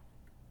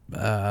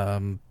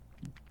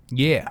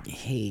 yeah.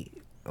 Hey,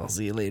 I'll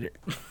see you later.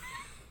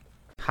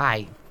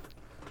 Hi.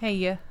 Hey,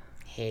 yeah.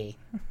 Hey.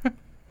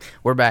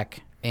 We're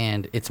back,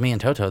 and it's me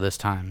and Toto this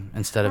time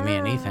instead of me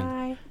and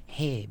Ethan.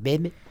 Hey,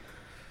 baby.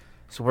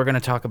 So we're going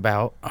to talk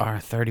about our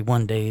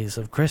 31 days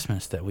of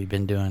Christmas that we've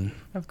been doing.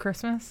 Of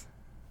Christmas?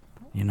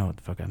 You know what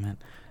the fuck I meant.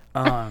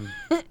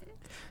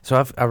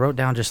 So I wrote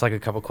down just like a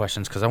couple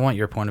questions because I want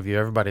your point of view.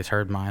 Everybody's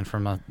heard mine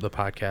from the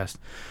podcast.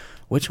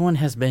 Which one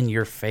has been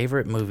your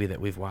favorite movie that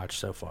we've watched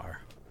so far?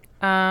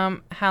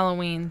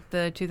 Halloween,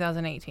 the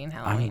 2018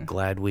 Halloween. I'm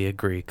glad we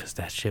agree because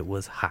that shit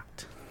was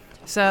hot.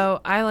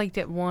 So I liked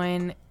it,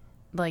 one,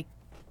 like,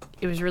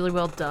 it was really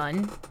well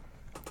done.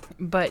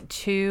 But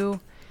two,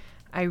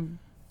 I'm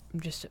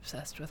just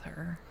obsessed with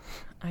her.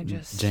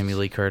 Jamie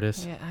Lee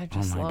Curtis? Yeah, I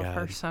just love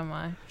her so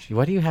much.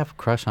 Why do you have a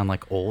crush on,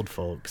 like, old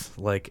folks?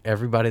 Like,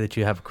 everybody that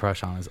you have a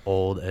crush on is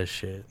old as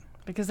shit.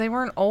 Because they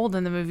weren't old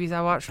in the movies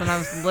I watched when I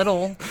was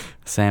little.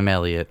 Sam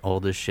Elliott,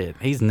 old as shit.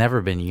 He's never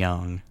been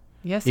young.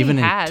 Yes, Even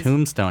he has. in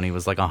Tombstone, he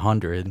was like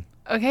 100.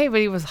 Okay, but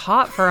he was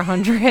hot for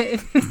 100.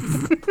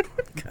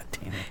 God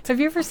damn it. Have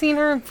you ever seen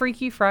her in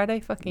Freaky Friday?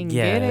 Fucking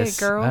get it,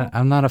 girl.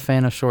 I'm not a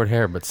fan of short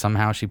hair, but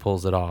somehow she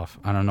pulls it off.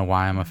 I don't know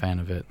why I'm a fan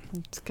of it.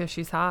 It's because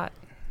she's hot.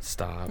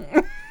 Stop.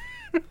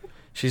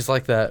 She's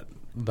like that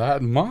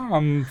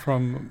mom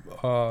from,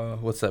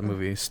 what's that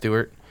movie?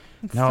 Stewart?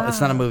 No,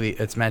 it's not a movie.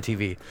 It's Mad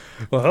TV.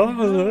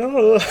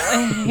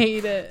 I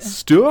hate it.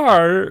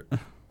 Stuart.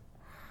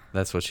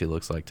 That's what she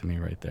looks like to me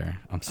right there.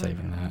 I'm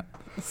saving that.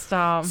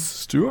 Stop.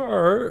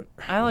 Stuart.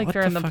 I liked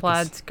her in the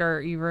plaid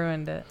skirt. You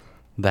ruined it.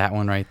 That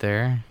one right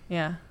there?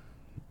 Yeah.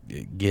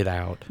 Get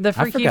out. The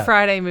Freaky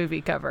Friday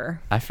movie cover.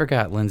 I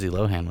forgot Lindsay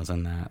Lohan was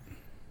in that.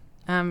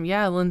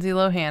 Yeah, Lindsay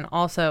Lohan.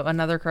 Also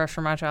another crush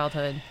from my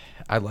childhood.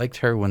 I liked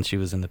her when she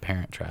was in The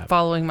Parent Trap.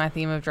 Following my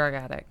theme of drug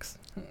addicts.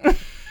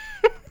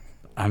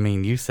 I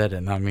mean, you said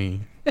it, not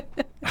me.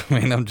 I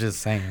mean, I'm just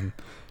saying.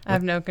 I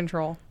have no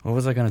control. What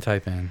was I going to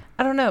type in?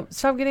 I don't know.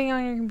 Stop getting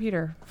on your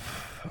computer.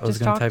 I was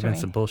going to type in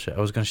some bullshit.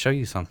 I was going to show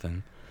you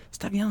something.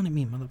 Stop yelling at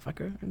me,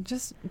 motherfucker.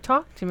 Just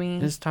talk to me.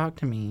 Just talk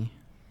to me.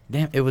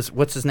 Damn, it was,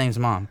 what's his name's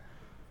mom?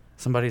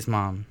 Somebody's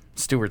mom.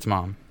 Stewart's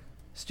mom.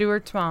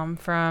 Stewart's mom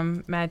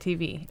from Mad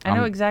TV. I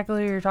know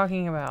exactly who you're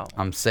talking about.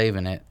 I'm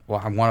saving it.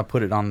 Well, I want to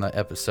put it on the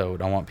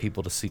episode. I want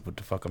people to see what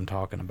the fuck I'm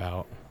talking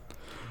about.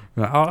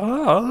 Look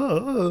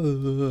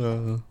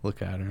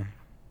at her.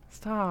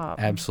 Stop.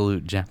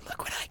 Absolute gem.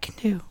 Look what I can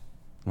do.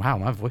 Wow,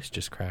 my voice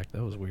just cracked.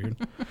 That was weird.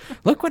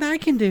 Look what I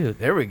can do.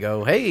 There we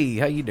go. Hey,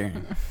 how you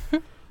doing?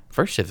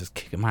 First shift is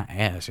kicking my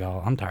ass,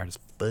 y'all. I'm tired as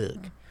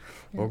fuck.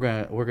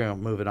 Yeah. We're gonna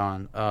move it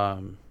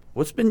on.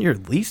 What's been your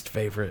least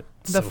favorite?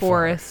 The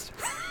Forest.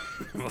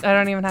 I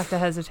don't even have to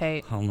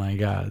hesitate. Oh my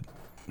god.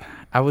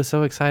 I was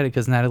so excited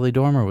because Natalie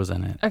Dormer was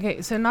in it.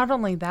 Okay, so not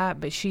only that,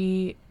 but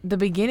the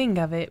beginning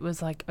of it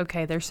was like,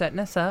 okay, they're setting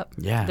us up.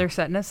 Yeah. They're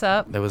setting us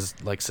up. There was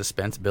like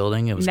suspense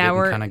building. It was getting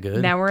kind of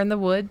good. Now we're in the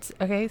woods.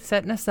 Okay,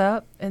 setting us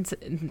up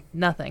and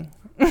nothing.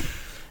 And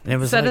it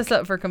was set us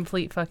up for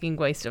complete fucking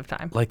waste of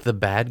time. Like the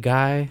bad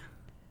guy,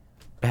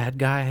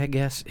 I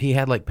guess. He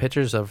had like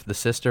pictures of the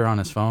sister on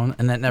his phone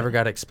and that never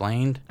got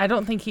explained. I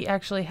don't think he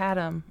actually had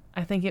them.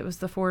 I think it was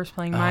the Forest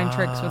playing mind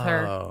tricks with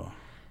her. Oh.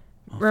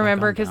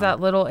 Remember, because that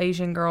little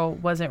Asian girl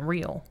wasn't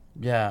real.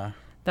 Yeah.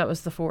 That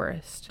was the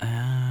Forest.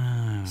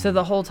 Oh. So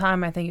the whole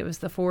time, I think it was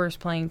the Forest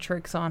playing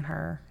tricks on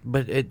her.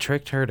 But it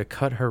tricked her to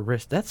cut her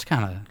wrist. That's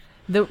kind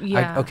of...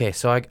 Yeah. Okay,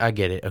 so I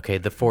get it. Okay,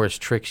 the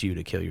Forest tricks you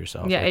to kill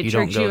yourself. Yeah, like, it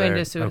tricks you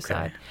into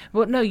suicide. Okay.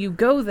 Well, no, you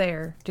go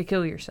there to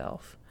kill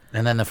yourself.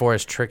 And then the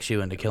Forest tricks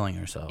you into killing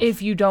yourself.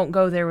 If you don't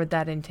go there with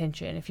that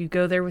intention. If you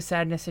go there with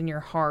sadness in your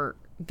heart,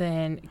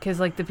 then... Because,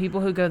 like, the people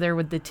who go there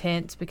with the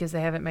tents because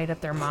they haven't made up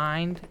their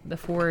mind, the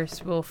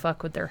Forest will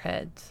fuck with their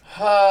heads.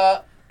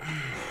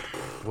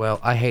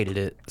 Well, I hated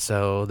it,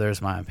 so there's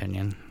my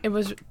opinion. It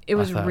was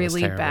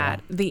really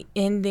bad. The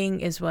ending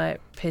is what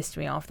pissed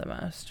me off the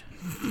most.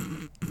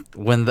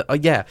 When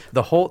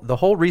the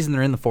whole reason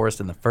they're in the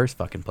forest in the first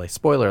fucking place,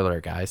 spoiler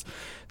alert guys,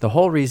 the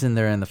whole reason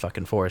they're in the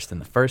fucking forest in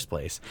the first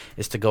place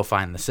is to go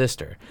find the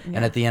sister. Yeah.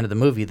 And at the end of the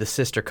movie, the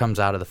sister comes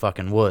out of the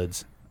fucking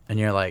woods and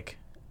you're like,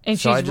 and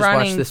so she's I just running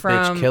watched this from,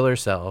 bitch kill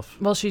herself.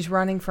 Well, she's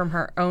running from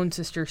her own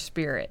sister's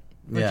spirit,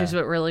 which is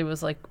what really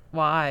was like,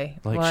 why?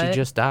 Like, what? She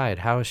just died.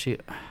 How is she...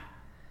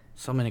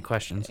 So many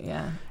questions.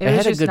 Yeah. It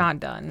was just not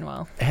done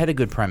well. It had a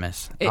good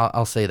premise.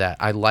 I'll say that.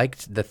 I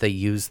liked that they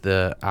used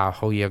the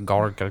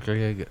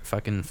Ahoya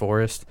fucking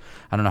forest.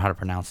 I don't know how to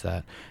pronounce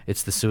that.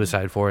 It's the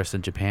suicide forest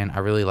in Japan. I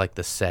really liked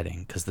the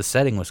setting because the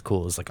setting was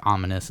cool. It was like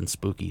ominous and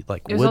spooky.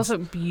 Like it was also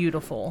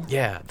beautiful.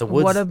 Yeah. The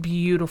woods. What a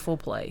beautiful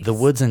place. The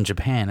woods in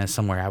Japan is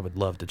somewhere I would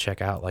love to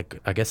check out. Like,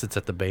 I guess it's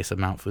at the base of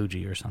Mount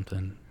Fuji or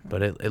something.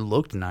 But it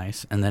looked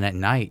nice. And then at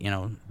night,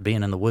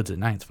 being in the woods at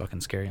night is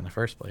fucking scary in the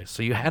first place.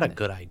 So you had a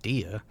good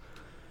idea.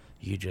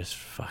 You just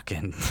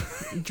fucking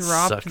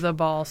dropped the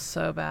ball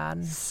so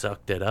bad.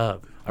 Sucked it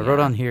up. I wrote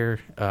on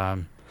here,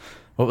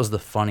 what was the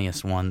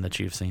funniest one that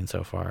you've seen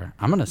so far?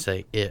 I'm going to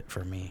say It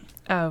for me.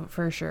 Oh,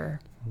 for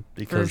sure.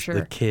 Because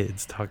the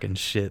kids talking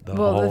shit the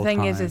whole time. Well, the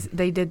thing is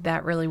they did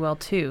that really well,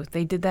 too.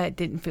 They did that. It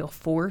didn't feel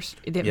forced.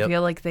 It didn't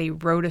feel like they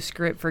wrote a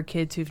script for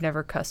kids who've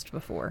never cussed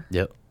before.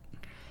 Yep.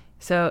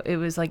 So it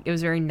was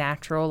very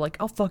natural. Like,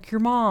 I'll fuck your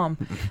mom.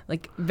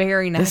 Like,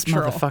 very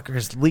natural. This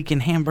motherfucker's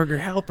leaking hamburger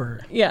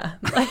helper. Yeah.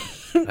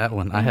 That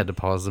one, I had to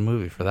pause the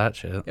movie for that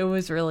shit. It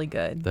was really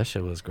good. That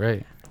shit was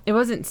great. It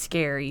wasn't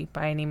scary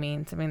by any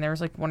means. I mean, there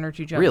was like one or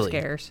two jump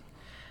scares.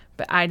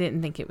 But I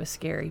didn't think it was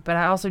scary. But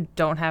I also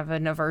don't have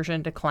an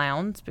aversion to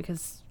clowns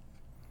because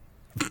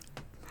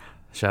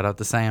Shout out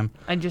to Sam.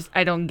 I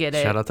don't get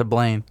it. Shout out to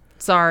Blaine.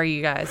 Sorry,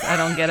 you guys. I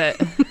don't get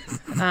it.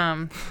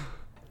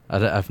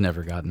 I've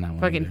never gotten that one.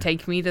 Fucking either.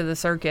 take me to the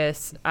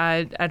circus.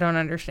 I don't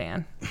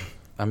understand.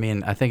 I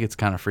mean, I think it's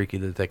kind of freaky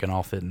that they can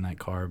all fit in that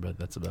car, but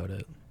that's about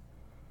it.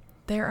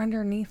 They're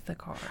underneath the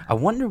car. I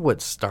wonder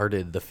what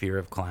started the fear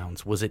of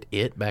clowns. Was it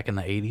back in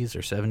the 80s or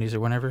 70s or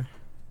whenever?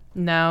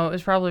 No, it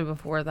was probably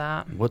before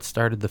that. What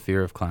started the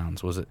fear of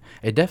clowns? Was it?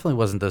 It definitely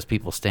wasn't those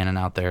people standing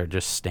out there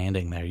just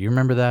standing there. You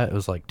remember that? It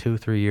was like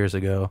 2-3 years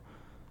ago.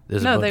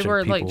 No, they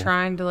were like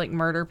trying to like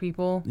murder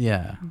people.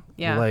 Yeah.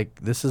 Yeah. Like,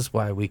 this is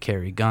why we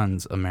carry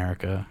guns,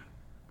 America.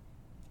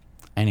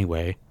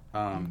 Anyway.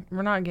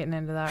 We're not getting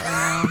into that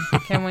right now.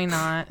 Can we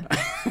not?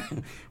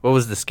 What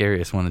was the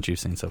scariest one that you've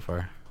seen so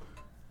far?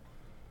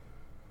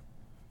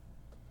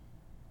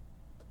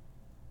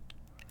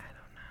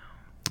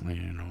 I don't know.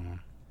 You know,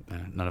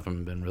 none of them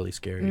have been really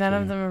scary. None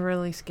of them have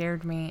really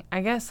scared me.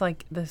 I guess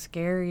like the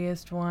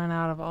scariest one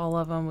out of all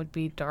of them would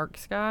be Dark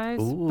Skies.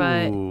 Ooh.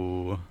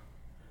 But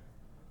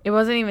it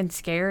wasn't even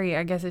scary.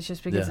 I guess it's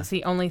just because it's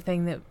the only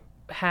thing that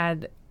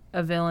had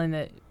a villain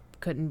that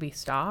couldn't be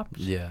stopped.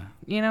 Yeah.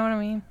 You know what I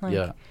mean? Like,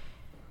 yeah.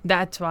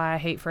 That's why I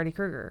hate Freddy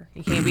Krueger.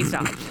 He can't be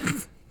stopped.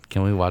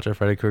 Can we watch a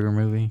Freddy Krueger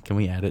movie? Can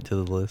we add it to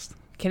the list?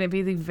 Can it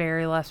be the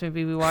very last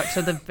movie we watch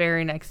so the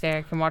very next day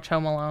I can watch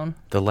Home Alone?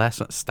 The last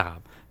one,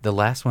 stop. The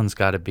last one's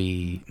got to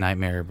be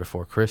Nightmare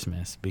Before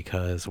Christmas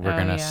because we're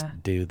going to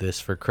do this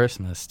for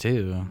Christmas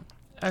too.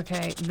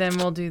 Okay, then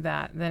we'll do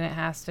that. Then it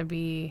has to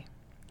be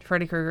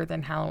Freddy Krueger,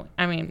 then Halloween.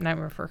 I mean,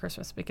 Nightmare Before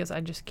Christmas because I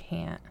just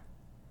can't.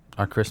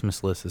 Our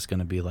Christmas list is going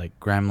to be like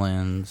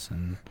Gremlins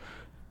and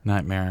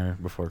Nightmare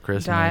Before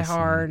Christmas. Die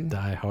Hard.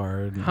 Die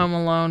Hard. Home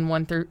Alone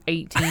 1 through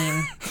 18.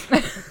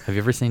 Have you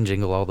ever seen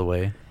Jingle All the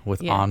Way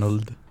with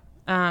Arnold?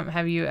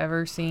 Have you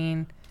ever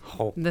seen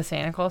the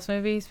Santa Claus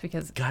movies?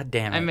 Because God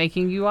damn it. I'm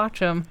making you watch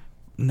them.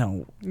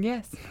 No.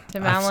 Yes.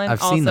 Tim Allen,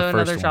 I've also seen the first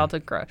another one.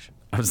 childhood crush.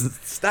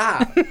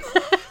 Stop.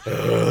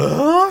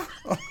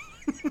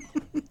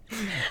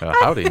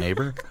 Howdy,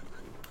 neighbor.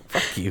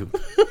 Fuck you.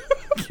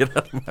 Get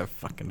out of my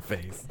fucking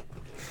face.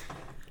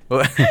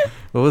 What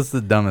was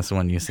the dumbest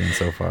one you've seen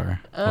so far?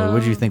 What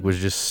would you think was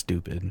just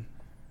stupid?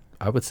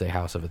 I would say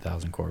House of a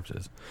Thousand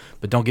Corpses.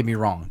 But don't get me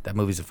wrong. That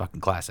movie's a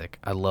fucking classic.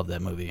 I love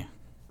that movie.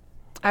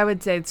 I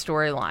would say the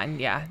storyline,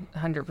 yeah,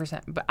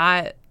 100%.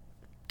 But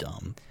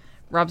Dumb.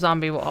 Rob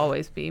Zombie will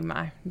always be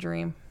my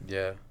dream.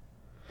 Yeah.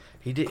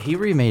 He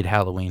remade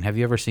Halloween. Have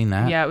you ever seen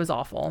that? Yeah, it was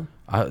awful.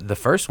 The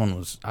first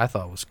one I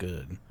thought was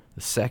good.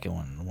 The second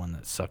one, the one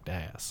that sucked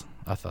ass,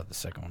 I thought the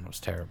second one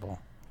was terrible.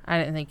 I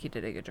didn't think you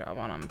did a good job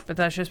on them. But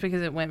that's just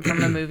because it went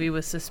from a movie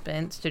with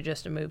suspense to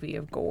just a movie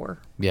of gore.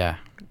 Yeah.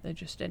 It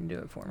just didn't do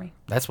it for me.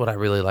 That's what I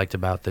really liked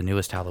about the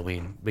newest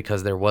Halloween,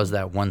 because there was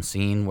that one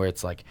scene where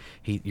it's like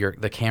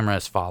the camera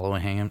is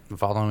following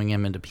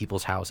him into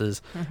people's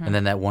houses, and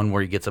then that one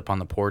where he gets up on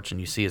the porch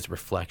and you see his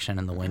reflection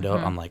in the window.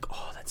 I'm like,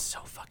 oh, that's so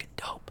fucking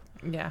dope.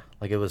 Yeah.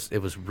 Like it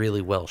was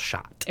really well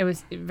shot. It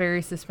was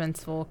very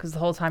suspenseful because the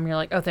whole time you're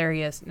like, oh, there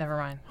he is. Never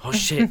mind. Oh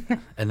shit.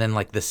 And then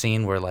like the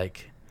scene where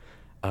like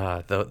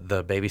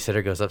the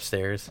babysitter goes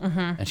upstairs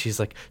and she's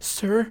like,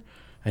 sir,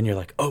 and you're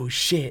like, oh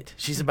shit,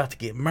 she's about to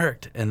get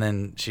murked, and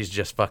then she's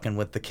just fucking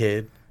with the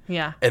kid.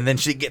 Yeah. And then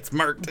she gets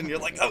murked and you're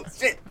like, oh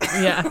shit.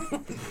 Yeah.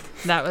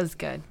 That was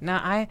good. Now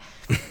I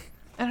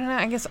don't know,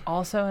 I guess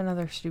also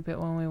another stupid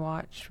one we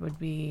watched would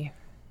be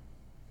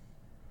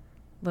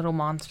Little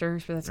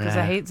Monsters, but that's because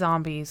I hate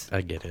zombies.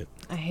 I get it.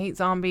 I hate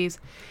zombies.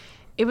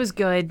 It was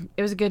good.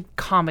 It was a good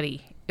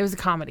comedy. It was a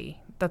comedy.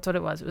 That's what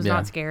it was. It was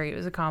not scary. It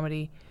was a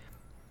comedy.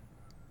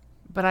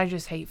 But I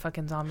just hate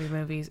fucking zombie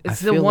movies.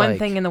 It's the one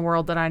thing in the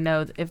world that I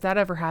know that if that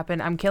ever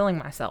happened, I'm killing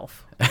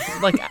myself.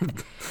 Like,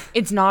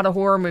 it's not a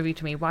horror movie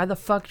to me. Why the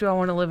fuck do I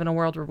want to live in a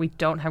world where we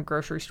don't have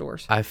grocery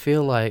stores? I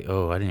feel like,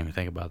 I didn't even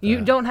think about that.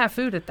 You don't have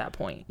food at that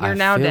point. You're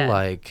now dead. I feel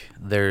like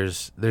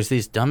there's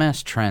these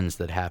dumbass trends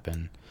that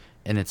happen,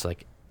 and it's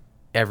like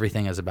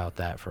everything is about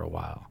that for a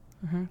while.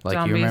 Like,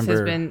 Zombies you remember,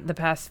 has been the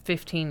past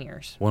 15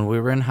 years. When we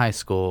were in high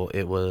school,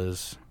 it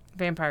was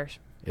vampires.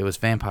 It was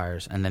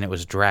vampires, and then it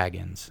was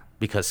dragons,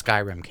 because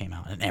Skyrim came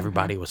out, and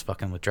everybody was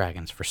fucking with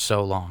dragons for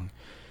so long.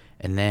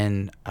 And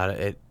then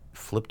it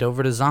flipped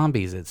over to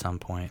zombies at some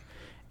point,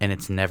 and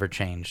it's never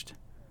changed.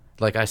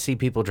 Like, I see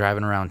people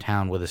driving around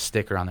town with a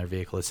sticker on their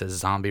vehicle that says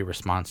Zombie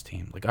Response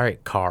Team. Like, all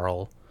right,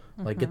 Carl,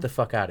 like, get the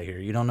fuck out of here.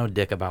 You don't know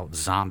dick about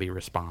zombie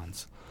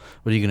response.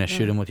 What, are you going to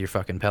shoot him with your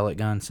fucking pellet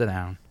gun? Sit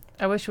down.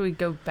 I wish we'd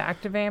go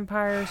back to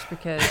vampires,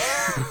 because...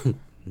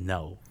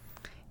 No.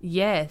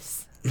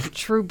 Yes.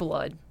 True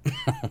Blood.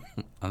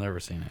 I've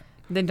never seen it.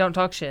 Then don't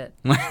talk shit.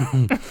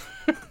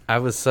 I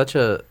was such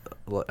a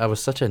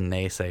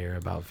naysayer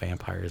about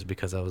vampires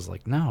because I was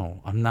like, no,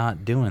 I'm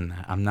not doing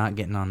that. I'm not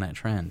getting on that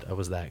trend. I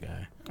was that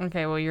guy.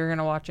 Okay, well, you're going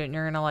to watch it and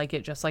you're going to like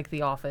it just like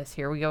The Office.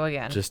 Here we go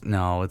again.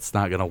 No, it's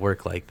not going to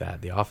work like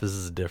that. The Office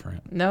is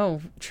different.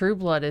 No, True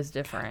Blood is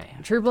different.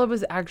 Damn. True Blood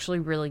was actually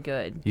really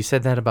good. You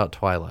said that about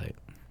Twilight.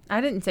 I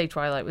didn't say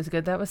Twilight was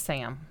good. That was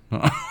Sam.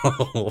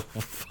 Oh,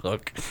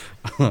 fuck.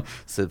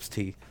 Sips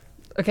tea.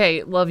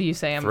 Okay, love you,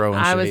 Sam.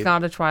 I was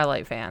not a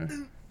Twilight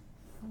fan.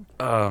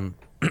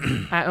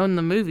 I own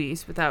the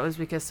movies, but that was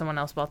because someone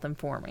else bought them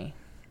for me.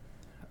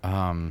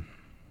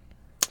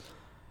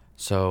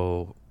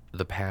 So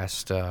the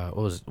past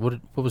what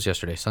was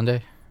yesterday?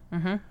 Sunday?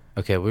 Mm-hmm.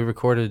 Okay, we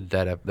recorded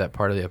that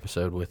part of the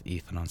episode with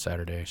Ethan on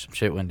Saturday. Some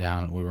shit went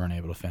down, we weren't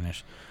able to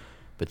finish.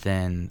 But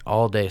then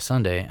all day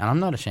Sunday, and I'm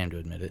not ashamed to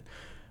admit it,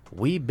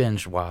 we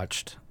binge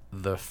watched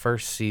the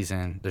first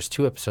season. There's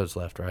 2 episodes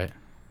left, right?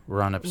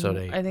 We're on episode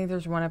 8. I think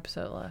there's 1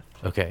 episode left.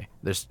 Okay,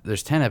 there's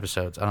 10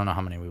 episodes. I don't know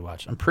how many we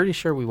watched. I'm pretty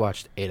sure we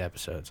watched 8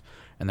 episodes,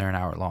 and they're an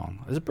hour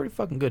long. It's a pretty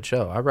fucking good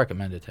show. I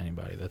recommend it to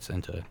anybody that's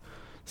into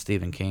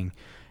Stephen King.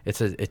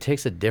 It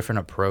takes a different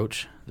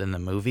approach than the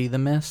movie The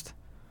Mist.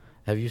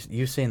 Have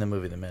you've seen the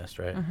movie The Mist,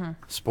 right? Mm-hmm.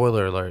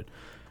 Spoiler alert.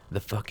 The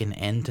fucking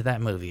end to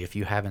that movie, if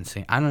you haven't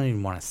seen, I don't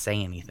even want to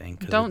say anything.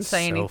 Don't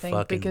say so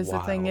anything because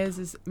wild. The thing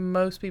is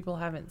most people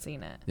haven't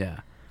seen it. Yeah.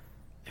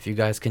 If you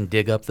guys can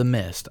dig up The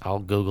Mist, I'll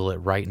Google it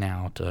right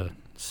now to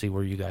see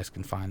where you guys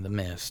can find The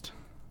Mist.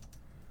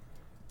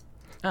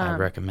 I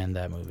recommend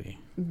that movie.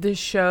 The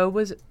show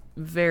was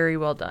very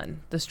well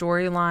done. The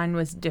storyline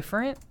was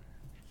different,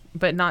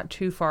 but not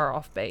too far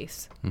off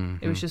base.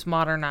 Mm-hmm. It was just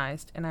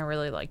modernized, and I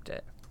really liked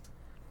it.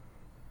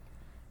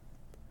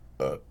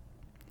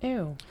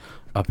 Ew.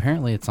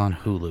 Apparently, it's on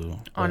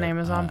Hulu. On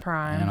Amazon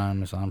Prime. And on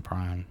Amazon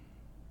Prime.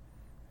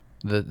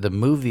 The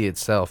movie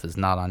itself is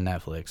not on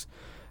Netflix.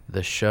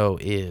 The show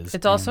is.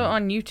 It's also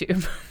on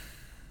YouTube.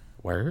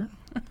 Where?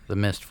 The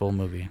Mist full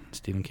movie.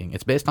 Stephen King.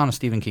 It's based on a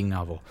Stephen King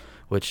novel,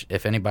 which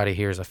if anybody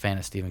here is a fan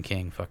of Stephen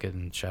King,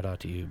 fucking shout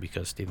out to you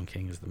because Stephen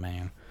King is the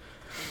man.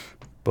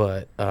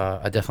 But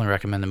I definitely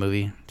recommend the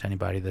movie to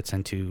anybody that's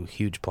into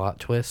huge plot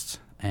twists.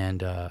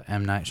 And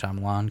M. Night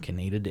Shyamalan can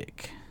eat a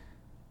dick.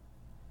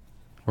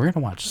 We're going to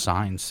watch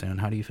Signs soon.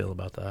 How do you feel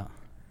about that?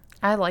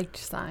 I liked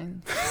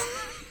Signs.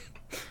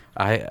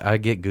 I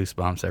get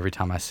goosebumps every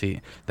time I see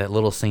that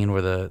little scene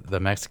where the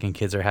Mexican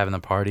kids are having the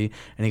party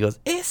and he goes,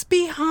 "It's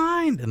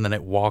behind," and then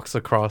it walks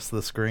across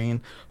the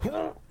screen.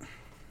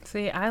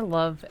 See, I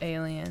love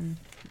Alien.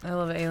 I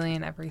love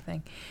Alien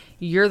everything.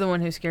 You're the one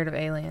who's scared of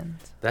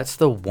aliens. That's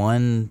the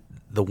one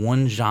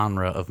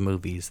genre of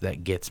movies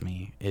that gets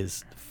me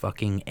is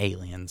fucking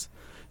aliens.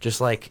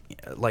 Just like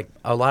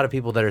a lot of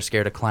people that are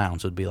scared of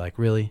clowns would be like,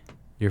 "Really?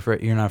 You're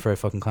not afraid of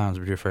fucking clowns,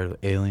 but you're afraid of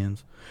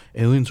aliens?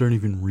 Aliens aren't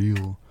even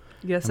real."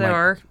 Yes, they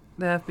are.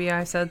 The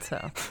FBI said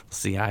so.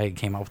 CIA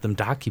came out with them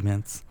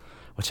documents.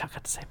 What y'all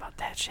got to say about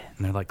that shit?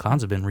 And they're like,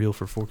 clowns have been real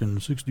for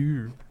 60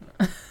 years.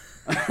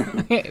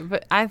 Okay,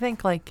 but I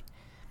think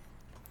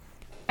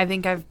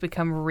I've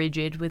become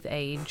rigid with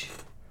age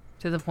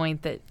to the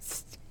point that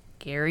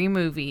scary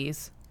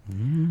movies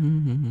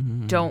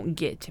don't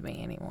get to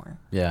me anymore.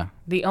 Yeah.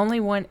 The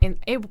only one, and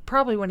it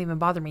probably wouldn't even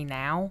bother me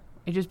now.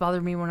 It just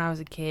bothered me when I was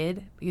a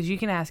kid because you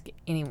can ask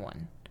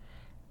anyone.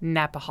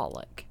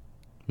 Napaholic.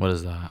 What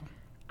is that?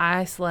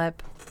 I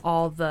slept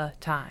all the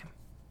time.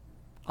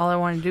 All I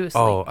wanted to do was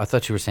sleep. Oh, I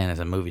thought you were saying it as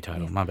a movie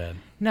title. Yeah. My bad.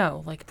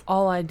 No,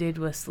 all I did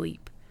was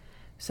sleep.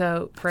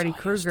 So Freddy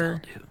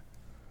Krueger.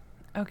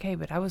 Okay,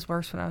 but I was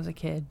worse when I was a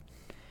kid.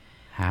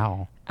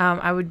 How?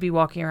 I would be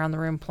walking around the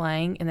room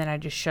playing, and then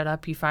I'd just shut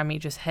up. You find me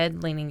just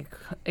head leaning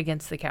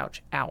against the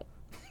couch, out.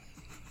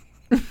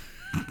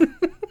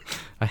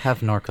 I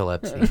have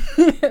narcolepsy.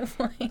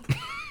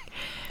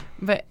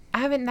 But I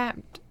haven't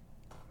napped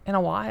in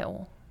a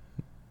while.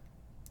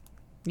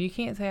 You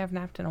can't say I've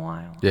napped in a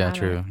while. Yeah,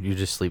 true. You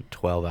just sleep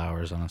 12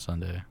 hours on a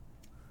Sunday.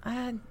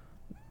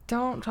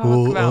 Don't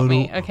talk about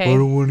me, okay? I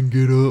don't want to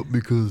get up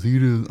because I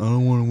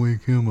don't want to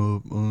wake him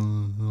up.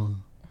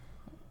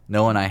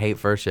 No, and I hate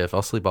first shift.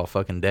 I'll sleep all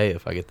fucking day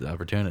if I get the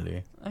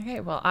opportunity.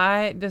 Okay, well,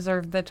 I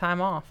deserve the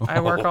time off. I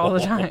work all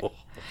the time.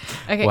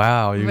 Okay.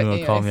 Wow, you're going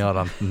to call me out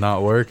on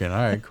not working. All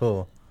right,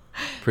 cool.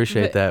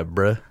 Appreciate that,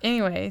 bruh.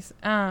 Anyways,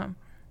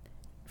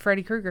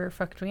 Freddy Krueger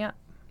fucked me up.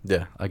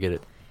 Yeah, I get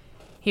it.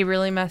 He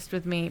really messed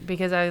with me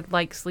because I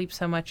sleep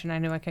so much and I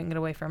knew I couldn't get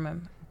away from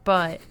him.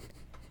 But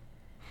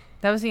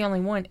that was the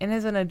only one. And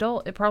as an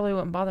adult, it probably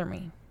wouldn't bother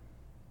me.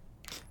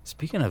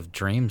 Speaking of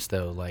dreams,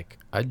 though,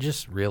 I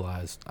just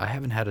realized I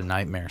haven't had a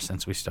nightmare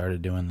since we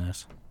started doing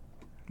this.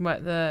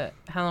 What, the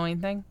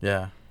Halloween thing?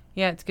 Yeah.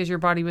 Yeah, it's because your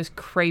body was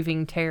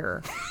craving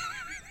terror.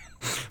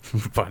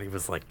 Your body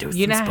was like, do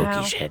some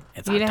spooky shit.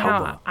 It's October.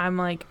 How I'm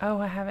like, oh,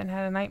 I haven't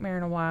had a nightmare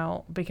in a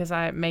while because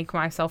I make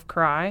myself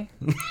cry.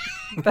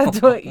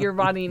 That's what your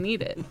body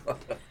needed.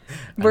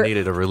 I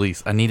needed a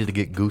release. I needed to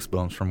get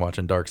goosebumps from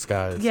watching Dark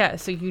Skies. Yeah,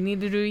 so you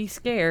needed to be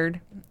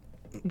scared,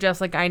 just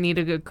like I need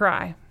a good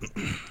cry.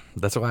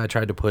 That's why I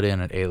tried to put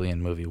in an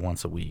alien movie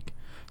once a week,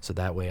 so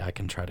that way I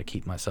can try to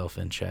keep myself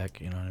in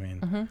check. You know what I mean?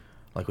 Mm-hmm.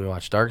 Like we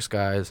watched Dark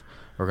Skies.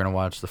 We're gonna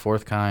watch The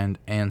Fourth Kind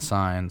and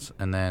Signs,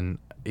 and then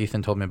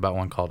Ethan told me about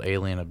one called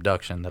Alien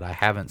Abduction that I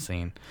haven't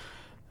seen.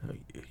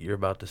 You're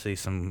about to see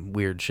some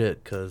weird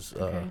shit because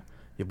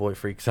your boy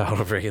freaks out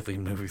over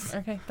alien movies.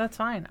 Okay, that's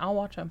fine. I'll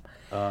watch them.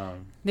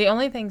 The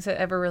only things that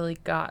ever really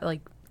got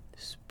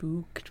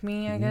spooked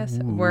me, I guess,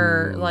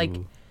 were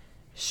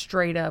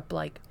straight up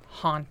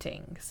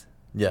hauntings.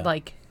 Yeah.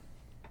 Like,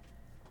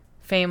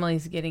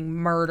 families getting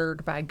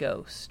murdered by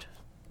ghost.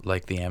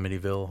 Like the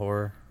Amityville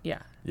horror?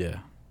 Yeah. Yeah.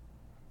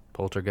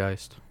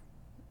 Poltergeist?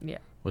 Yeah.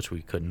 Which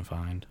we couldn't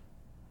find.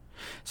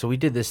 So we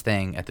did this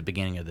thing at the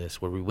beginning of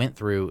this where we went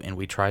through and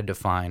we tried to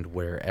find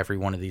where every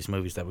one of these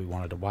movies that we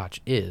wanted to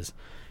watch is,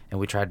 and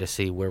we tried to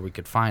see where we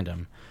could find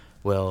them.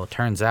 Well, it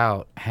turns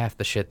out half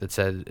the shit that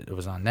said it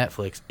was on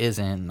Netflix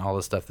isn't, and all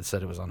the stuff that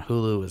said it was on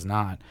Hulu is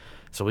not.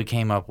 So we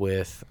came up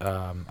with,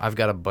 I've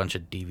got a bunch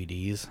of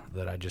DVDs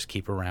that I just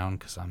keep around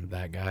because I'm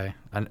that guy.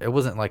 It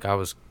wasn't like I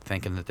was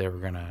thinking that they were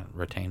going to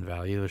retain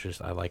value. It's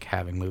just I like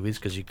having movies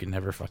because you can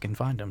never fucking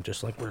find them,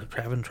 just like we're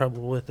having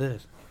trouble with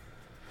this.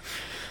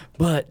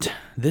 But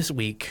this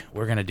week,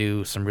 we're going to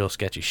do some real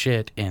sketchy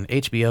shit, and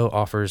HBO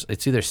offers,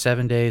 it's either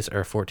 7 days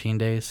or 14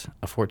 days,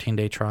 a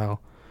 14-day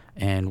trial.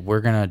 And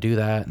we're going to do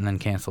that and then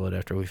cancel it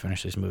after we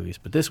finish these movies.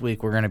 But this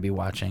week, we're going to be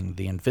watching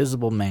The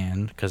Invisible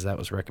Man, because that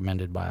was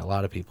recommended by a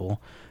lot of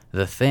people.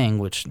 The Thing,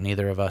 which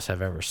neither of us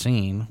have ever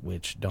seen,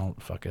 which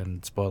don't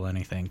fucking spoil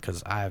anything,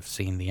 because I've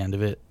seen the end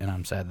of it, and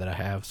I'm sad that I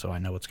have, so I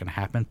know what's going to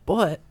happen.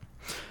 But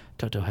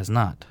Toto has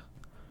not.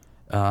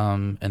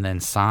 And then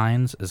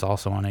Signs is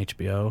also on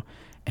HBO,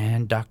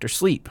 and Dr.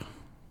 Sleep.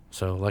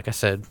 So, like I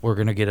said, we're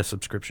going to get a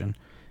subscription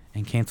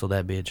and cancel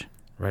that bitch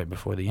right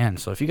before the end.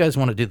 So if you guys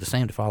want to do the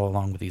same to follow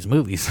along with these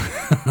movies.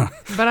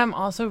 But I'm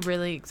also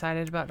really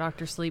excited about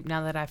Dr. Sleep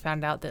now that I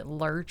found out that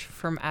Lurch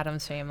from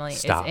Addams Family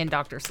is in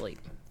Dr. Sleep.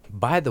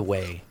 By the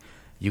way,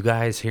 you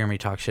guys hear me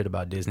talk shit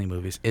about Disney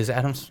movies. Is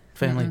Addams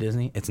Family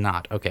Disney? It's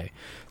not. Okay.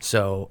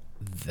 So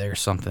there's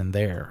something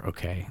there.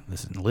 Okay.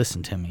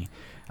 Listen to me.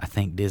 I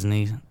think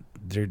Disney,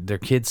 their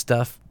kids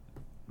stuff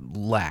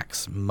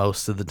lacks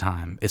most of the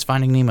time. Is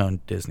Finding Nemo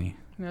in Disney?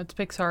 No, it's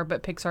Pixar,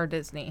 but Pixar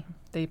Disney.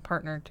 They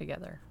partnered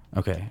together.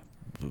 Okay.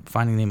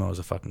 Finding Nemo is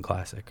a fucking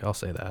classic. I'll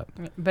say that.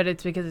 But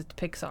it's because it's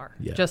Pixar.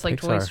 Yeah, just like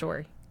Pixar. Toy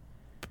Story.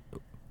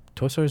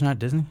 Toy Story's not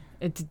Disney?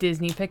 It's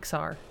Disney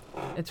Pixar.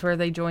 It's where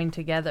they join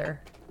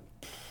together.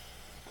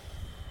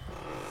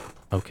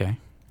 Okay.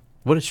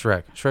 What is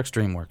Shrek? Shrek's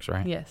DreamWorks,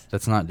 right? Yes.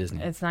 That's not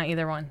Disney. It's not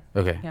either one.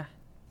 Okay. Yeah.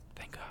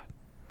 Thank God.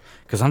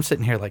 Because I'm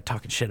sitting here like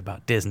talking shit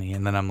about Disney,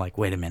 and then I'm like,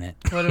 wait a minute.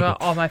 What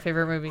about all my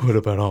favorite movies? What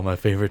about all my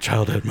favorite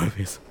childhood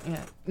movies?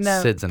 Yeah.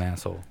 No. Sid's an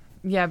asshole.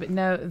 Yeah, but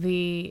no,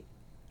 the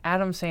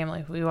Addams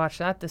Family, we watched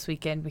that this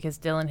weekend because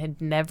Dylan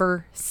had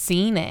never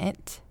seen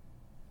it.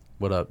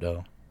 What up,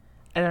 though?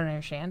 I don't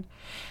understand.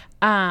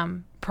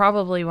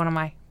 Probably one of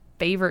my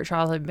favorite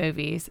childhood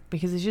movies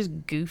because it's just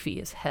goofy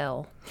as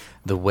hell.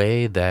 The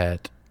way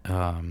that,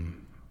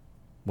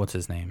 what's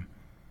his name?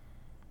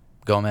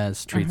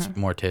 Gomez treats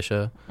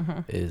Morticia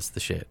is the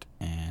shit.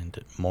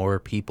 And more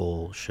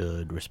people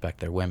should respect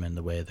their women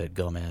the way that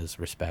Gomez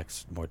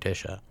respects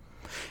Morticia.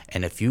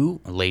 And if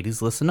you,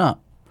 ladies, listen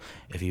up.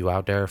 If you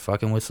out there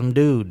fucking with some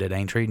dude that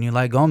ain't treating you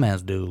like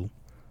Gomez do,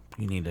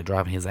 you need to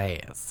drop his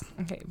ass.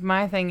 Okay,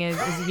 my thing is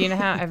you know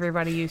how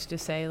everybody used to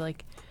say,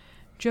 like,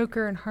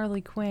 Joker and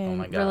Harley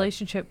Quinn,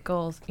 relationship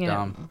goals, you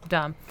know,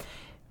 dumb.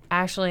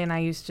 Ashley and I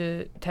used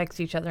to text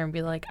each other and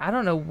be like, I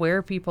don't know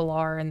where people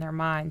are in their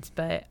minds,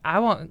 but I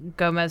want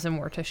Gomez and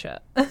Morticia.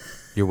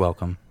 You're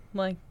welcome.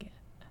 Like,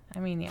 I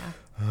mean, yeah.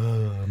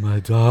 My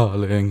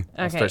darling.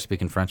 Okay. I'll start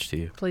speaking French to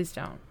you. Please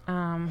don't.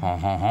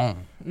 No.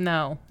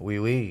 No. Oui,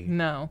 oui.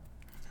 No.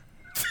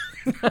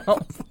 No.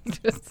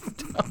 Just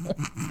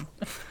don't.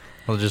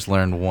 I'll just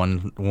learn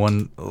one.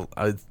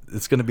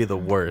 It's going to be the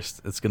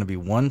worst. It's going to be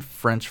one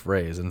French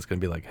phrase, and it's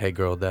going to be like, hey,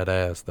 girl, that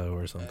ass, though,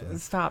 or something.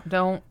 Stop.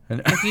 Don't.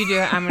 If you do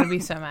it, I'm going to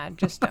be so mad.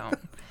 Just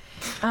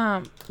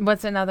don't.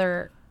 What's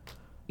another...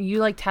 You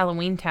liked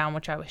Halloween Town,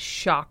 which I was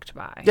shocked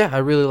by. Yeah, I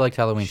really liked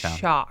Halloween Town.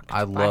 Shocked.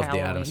 I love the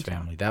Halloween Addams Town.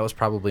 Family. That was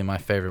probably my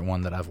favorite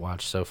one that I've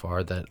watched so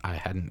far that I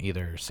hadn't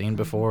either seen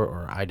before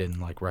or I didn't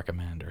like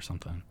recommend or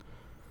something.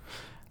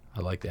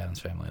 I like the Addams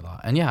Family a lot.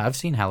 And yeah, I've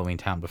seen Halloween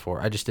Town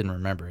before. I just didn't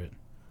remember it.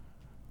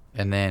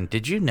 And then,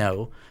 did you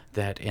know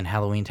that in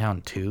Halloween Town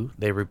 2,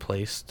 they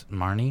replaced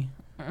Marnie?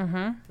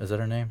 Mm-hmm. Is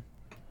that her name?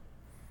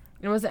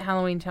 It wasn't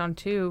Halloween Town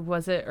 2,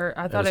 was it? Or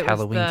I thought it was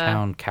Halloween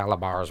Town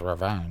Calabar's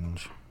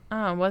Revenge.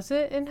 Was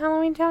it in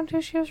Halloween Town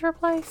 2 she was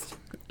replaced?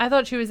 I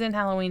thought she was in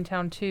Halloween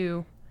Town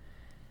 2.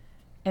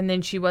 And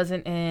then she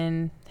wasn't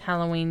in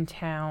Halloween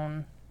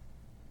Town.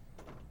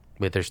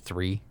 Wait, there's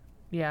 3?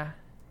 Yeah.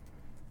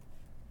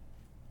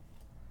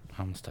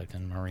 I almost typed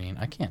in Marine.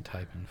 I can't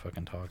type and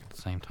fucking talk at the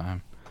same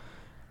time.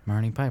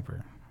 Marnie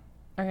Piper.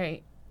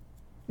 Okay.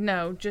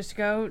 No, just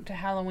go to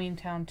Halloween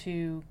Town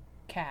 2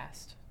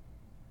 cast.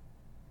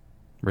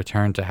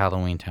 Return to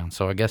Halloween Town.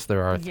 So I guess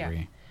there are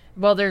 3.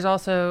 Well, there's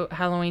also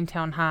Halloween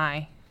Town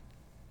High.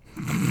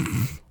 All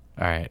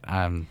right.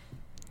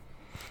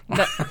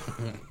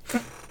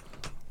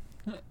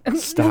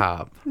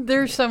 Stop.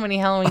 There's so many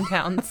Halloween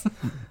Towns.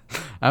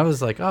 I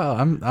was like,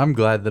 oh, I'm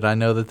glad that I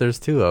know that there's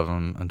 2 of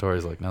them. And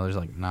Tori's like, no, there's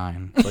like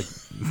 9.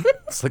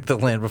 It's like the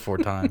Land Before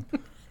Time.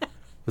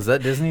 Was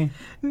that Disney?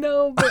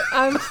 No, but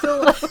I'm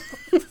still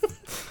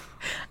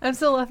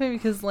laughing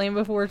because Land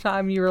Before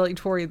Time, you were like,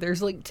 Tori,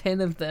 there's like 10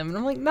 of them. And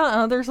I'm like,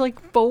 nah, there's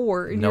like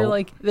 4. And you're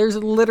like, there's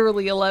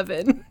literally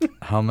 11.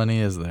 How many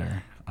is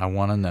there? I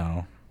want to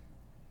know.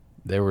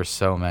 There were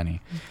so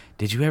many.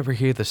 Did you ever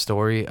hear the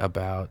story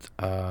about,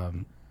 I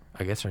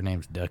guess her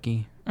name's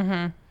Ducky?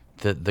 Mm-hmm.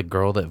 The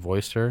girl that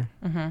voiced her?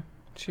 Mm-hmm.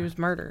 She was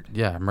murdered.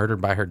 Yeah, murdered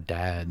by her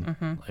dad.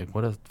 Mm-hmm. Like,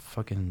 what a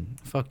fucking...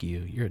 Fuck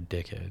you. You're a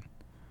dickhead.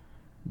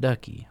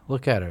 Ducky.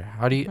 Look at her.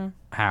 How do you... Mm-hmm.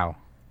 How?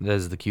 That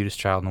is the cutest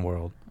child in the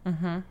world.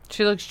 Mm-hmm.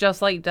 She looks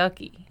just like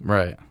Ducky.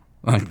 Right.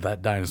 Like,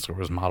 that dinosaur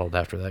was modeled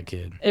after that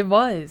kid. It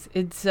was.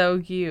 It's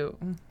so cute.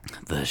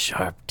 The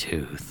sharp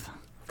tooth.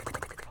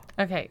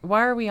 Okay,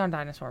 why are we on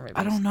dinosaur movies?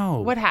 I don't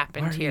know. What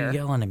happened here? Why are you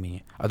yelling at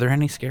me? Are there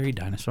any scary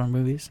dinosaur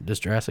movies? Does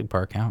Jurassic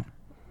Park count?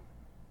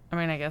 I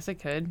mean, I guess it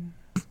could.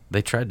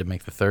 They tried to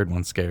make the third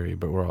one scary,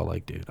 but we're all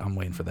like, dude, I'm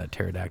waiting for that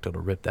pterodactyl to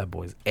rip that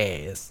boy's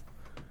ass.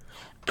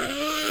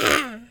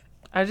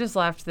 I just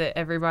laughed that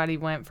everybody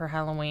went for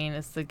Halloween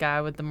as the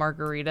guy with the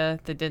margarita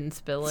that didn't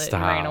spill it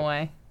and ran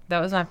away. That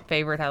was my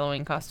favorite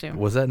Halloween costume.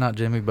 Was that not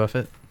Jimmy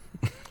Buffett?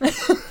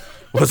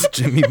 Was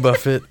Jimmy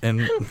Buffett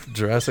in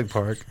Jurassic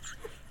Park?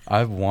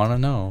 I want to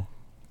know.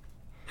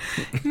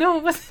 No,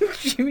 it wasn't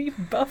Jimmy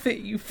Buffett,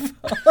 you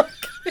fuck.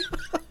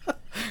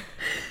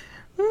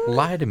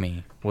 Lie to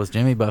me. Was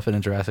Jimmy Buffett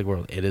in Jurassic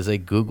World? It is a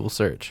Google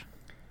search.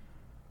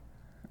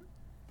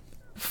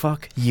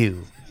 Fuck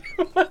you.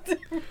 Was it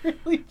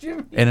really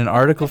Jimmy? In an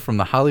article from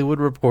the Hollywood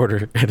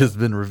Reporter, it has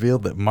been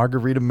revealed that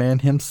Margarita Man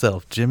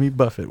himself, Jimmy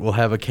Buffett, will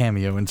have a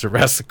cameo in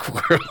Jurassic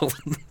World.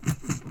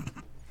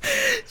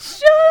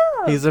 Shut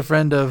up! He's a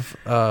friend of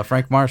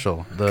Frank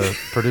Marshall, the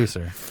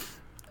producer.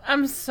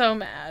 I'm so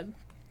mad.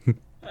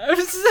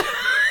 I'm so...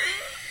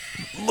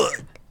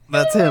 Look,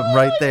 that's him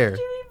right there.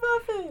 Jimmy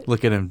Buffett.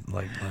 Look at him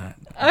like that.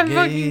 I'm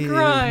fucking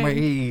crying. Give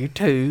me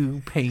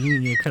 2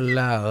 pina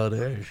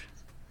coladas.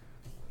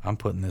 I'm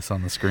putting this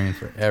on the screen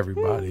for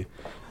everybody.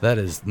 That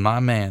is my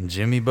man,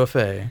 Jimmy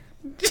Buffett.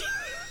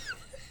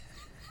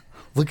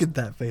 Look at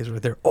that face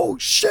right there. Oh,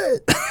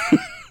 shit.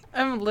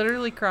 I'm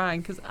literally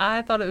crying because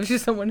I thought it was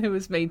just someone who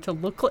was made to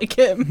look like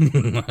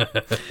him.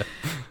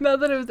 Not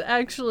that it was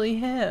actually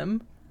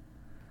him.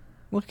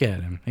 Look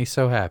at him. He's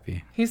so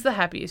happy. He's the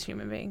happiest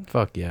human being.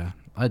 Fuck yeah.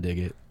 I dig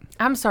it.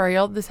 I'm sorry,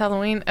 y'all. This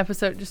Halloween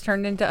episode just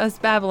turned into us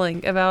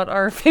babbling about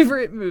our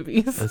favorite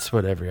movies. That's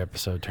what every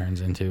episode turns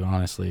into,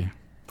 honestly.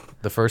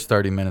 The first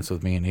 30 minutes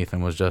with me and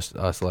Ethan was just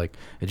us like,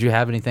 did you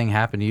have anything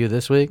happen to you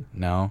this week?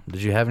 No.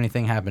 Did you have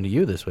anything happen to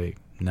you this week?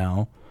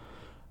 No.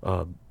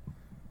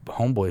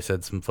 Homeboy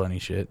said some funny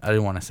shit. I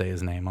didn't want to say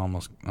his name. I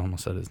almost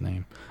said his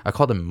name. I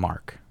called him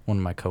Mark, one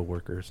of my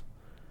coworkers.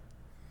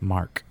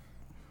 Mark.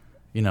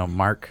 You know,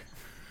 Mark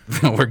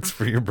that works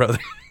for your brother.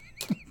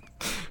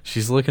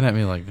 She's looking at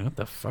me like, what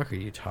the fuck are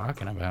you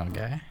talking about,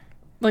 guy?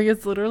 Like,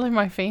 it's literally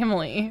my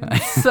family.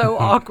 It's so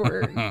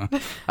awkward.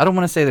 I don't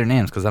want to say their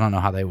names because I don't know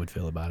how they would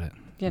feel about it.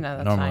 You know,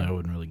 that's Normally, fine. I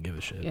wouldn't really give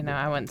a shit. You know,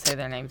 I wouldn't say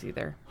their names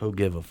either. Who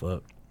give a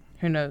fuck?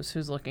 Who knows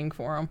who's looking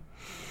for them?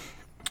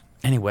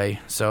 Anyway,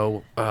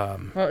 so...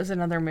 what was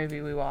another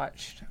movie we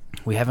watched?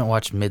 We haven't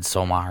watched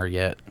Midsommar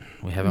yet.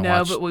 We haven't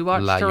watched... No, but we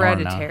watched La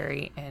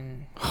Hereditary.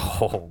 And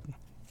oh.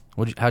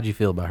 How'd you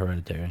feel about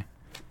Hereditary?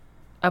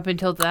 Up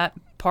until that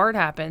part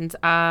happens,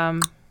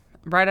 right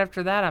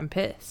after that, I'm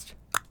pissed.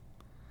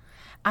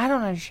 I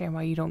don't understand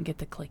why you don't get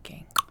the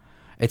clicking.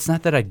 It's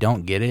not that I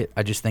don't get it.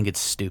 I just think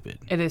it's stupid.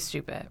 It is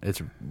stupid. It's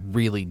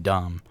really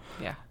dumb.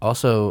 Yeah.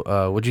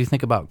 Also, what do you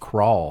think about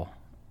Crawl?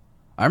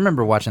 I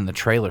remember watching the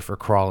trailer for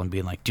Crawl and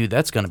being like, dude,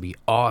 that's going to be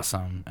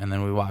awesome. And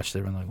then we watched it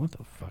and we're like, what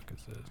the fuck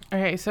is this?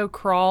 Okay, so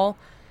Crawl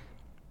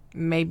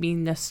made me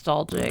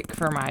nostalgic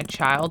for my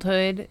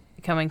childhood,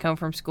 coming home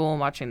from school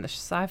and watching the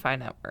Sci-Fi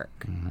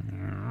Network.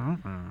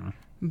 Mm-hmm.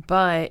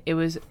 But it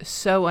was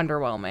so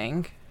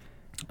underwhelming.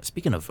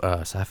 Speaking of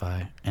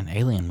sci-fi and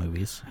alien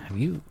movies, have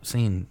you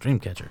seen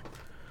Dreamcatcher?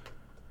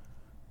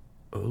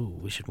 Oh,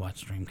 we should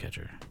watch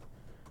Dreamcatcher.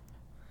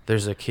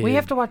 There's a kid... We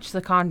have to watch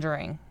The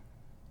Conjuring.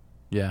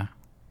 Yeah.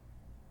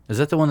 Is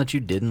that the one that you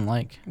didn't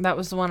like? That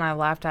was the one I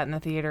laughed at in the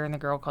theater and the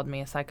girl called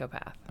me a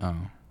psychopath.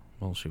 Oh,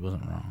 well, she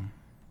wasn't wrong.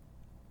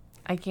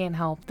 I can't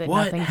help that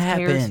What nothing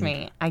happened? scares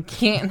me. I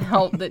can't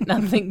help that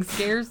nothing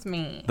scares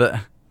me.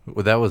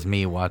 Well, that was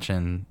me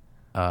watching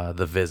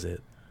The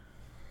Visit.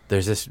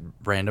 There's this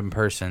random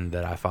person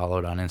that I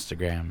followed on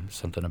Instagram,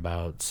 something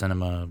about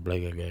cinema, blah,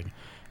 blah, blah,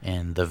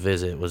 and The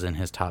Visit was in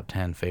his top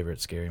 10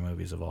 favorite scary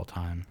movies of all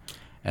time.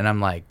 And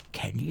I'm like,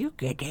 can you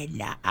get in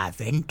the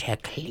oven to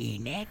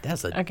clean it?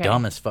 That's the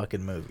dumbest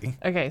fucking movie.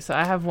 Okay, so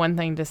I have one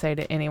thing to say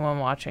to anyone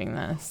watching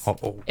this.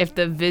 Uh-oh. If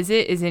The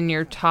Visit is in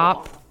your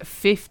top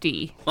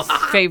 50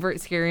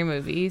 favorite scary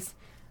movies,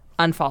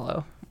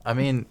 unfollow. I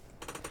mean...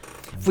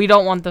 We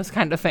don't want those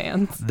kind of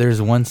fans.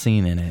 There's one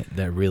scene in it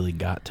that really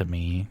got to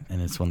me,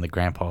 and it's when the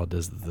grandpa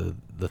does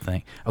the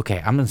thing. Okay,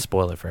 I'm going to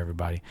spoil it for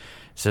everybody.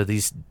 So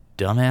these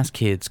dumbass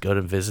kids go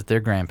to visit their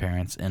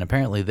grandparents, and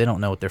apparently they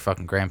don't know what their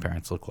fucking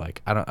grandparents look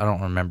like. I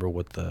don't remember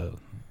what that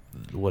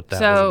was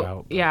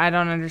about. Yeah, I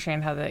don't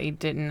understand how they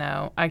didn't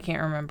know. I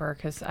can't remember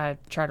because I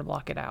try to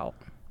block it out.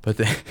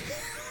 But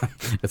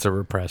it's a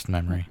repressed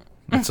memory.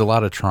 It's a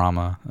lot of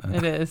trauma.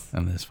 It is.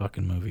 In this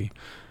fucking movie.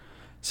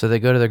 So they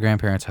go to their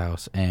grandparents'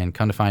 house, and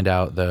come to find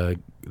out,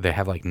 they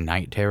have like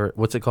night terror.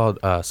 What's it called?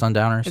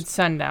 Sundowners? It's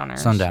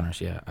sundowners.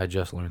 Sundowners, yeah. I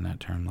just learned that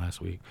term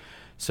last week.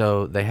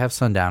 So they have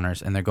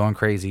sundowners, and they're going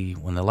crazy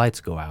when the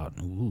lights go out.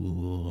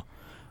 Ooh.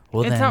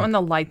 Well, it's not when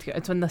the lights go.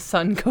 It's when the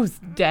sun goes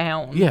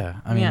down.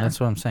 Yeah, I mean, that's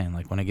what I'm saying.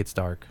 Like, when it gets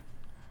dark,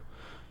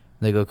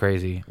 they go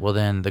crazy. Well,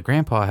 then the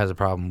grandpa has a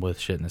problem with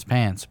shit in his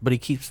pants, but he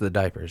keeps the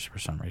diapers for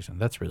some reason.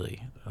 That's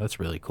really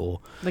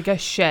cool. Like a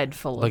shed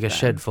full of them. Like a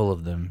shed full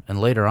of them.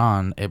 And later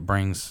on, it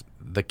brings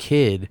the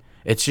kid.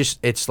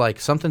 It's like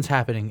something's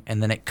happening,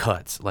 and then it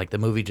cuts. Like, the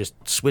movie just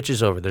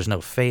switches over. There's no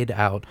fade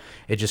out.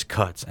 It just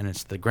cuts. And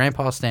it's the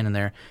grandpa standing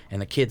there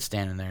and the kid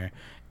standing there.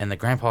 And the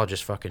grandpa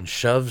just fucking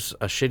shoves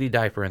a shitty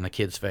diaper in the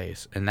kid's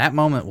face. And that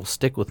moment will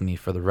stick with me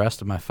for the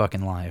rest of my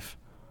fucking life.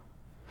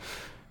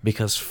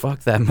 Because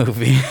fuck that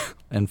movie.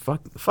 And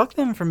fuck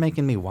them for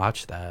making me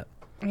watch that.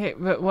 Okay,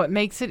 but what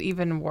makes it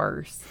even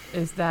worse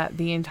is that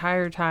the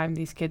entire time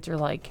these kids are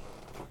like,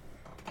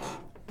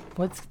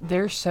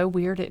 they're so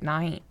weird at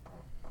night.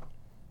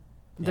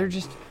 Yeah. They're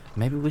just...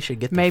 Maybe we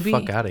should get the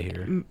fuck out of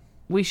here.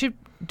 We should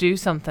do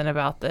something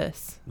about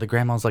this. The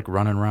grandma's like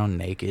running around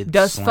naked.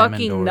 Does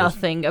fucking doors.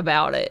 Nothing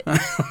about it.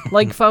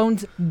 Like,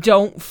 phones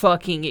don't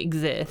fucking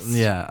exist.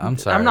 Yeah, I'm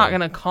sorry. I'm not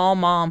going to call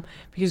mom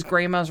because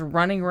grandma's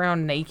running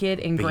around naked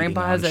and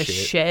grandpa has a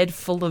shed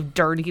full of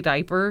dirty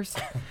diapers.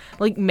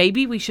 Like,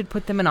 maybe we should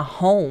put them in a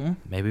home.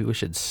 Maybe we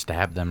should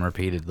stab them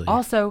repeatedly.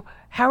 Also,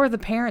 how are the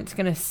parents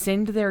going to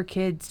send their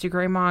kids to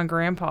grandma and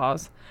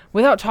grandpa's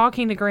without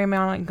talking to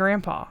grandma and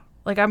grandpa?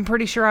 Like, I'm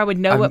pretty sure I would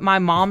know what my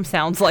mom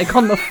sounds like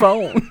on the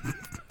phone.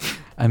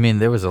 I mean,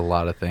 there was a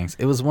lot of things.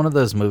 It was one of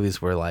those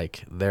movies where,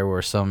 like, there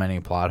were so many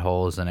plot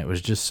holes, and it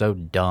was just so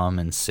dumb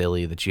and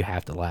silly that you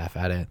have to laugh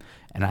at it.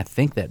 And I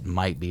think that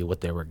might be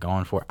what they were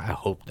going for. I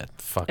hope that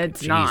fucking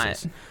it's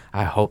Jesus. Not.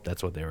 I hope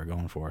that's what they were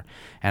going for.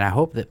 And I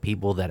hope that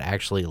people that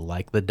actually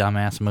like the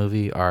dumbass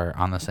movie are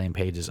on the same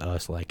page as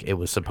us. Like, it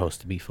was supposed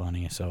to be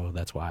funny, so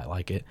that's why I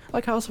like it.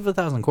 Like House of a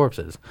Thousand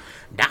Corpses.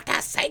 Dr.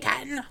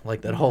 Satan!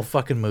 Like, that whole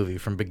fucking movie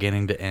from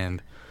beginning to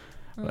end.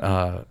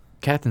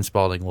 Captain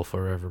Spaulding will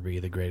forever be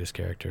the greatest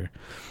character.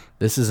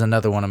 This is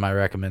another one of my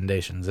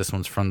recommendations. This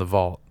one's from the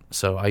vault.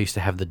 So I used to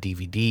have the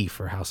DVD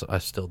for I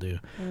still do.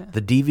 Yeah.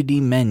 The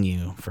DVD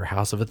menu for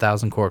House of a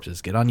Thousand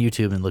Corpses. Get on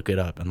YouTube and look it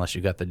up. Unless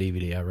you got the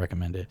DVD, I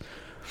recommend it.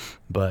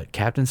 But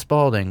Captain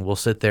Spaulding will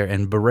sit there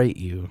and berate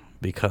you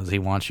because he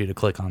wants you to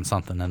click on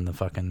something in the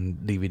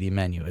fucking DVD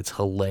menu. It's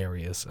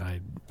hilarious.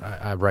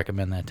 I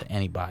recommend that to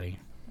anybody.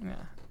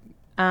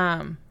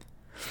 Yeah.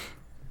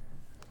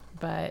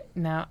 But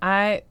no,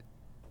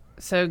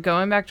 So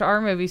going back to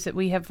our movies that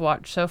we have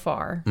watched so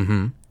far.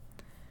 Mm-hmm.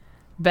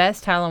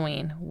 Best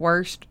Halloween,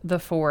 worst The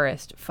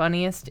Forest,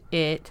 funniest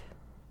It,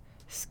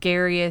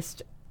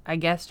 scariest, I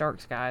guess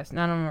Dark Skies.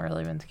 None of them have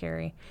really been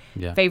scary.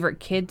 Yeah. Favorite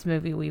kids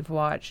movie we've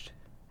watched,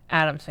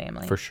 Addams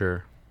Family. For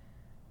sure.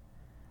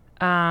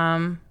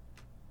 What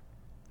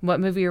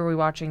movie are we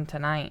watching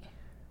tonight?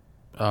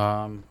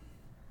 What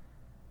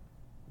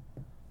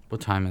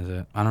time is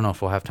it? I don't know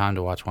if we'll have time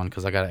to watch one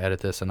because I got to edit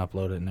this and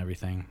upload it and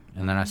everything.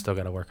 And then I still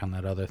got to work on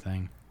that other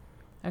thing.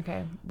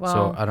 Okay, well...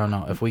 So, I don't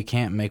know. If we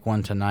can't make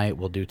one tonight,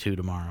 we'll do 2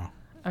 tomorrow.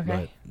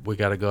 Okay. But we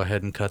got to go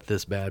ahead and cut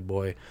this bad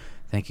boy.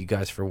 Thank you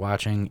guys for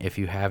watching. If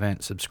you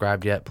haven't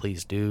subscribed yet,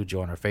 please do.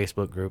 Join our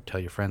Facebook group. Tell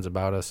your friends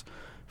about us.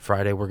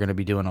 Friday, we're going to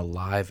be doing a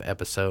live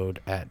episode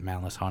at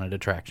Malice Haunted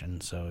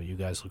Attraction. So, you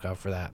guys look out for that.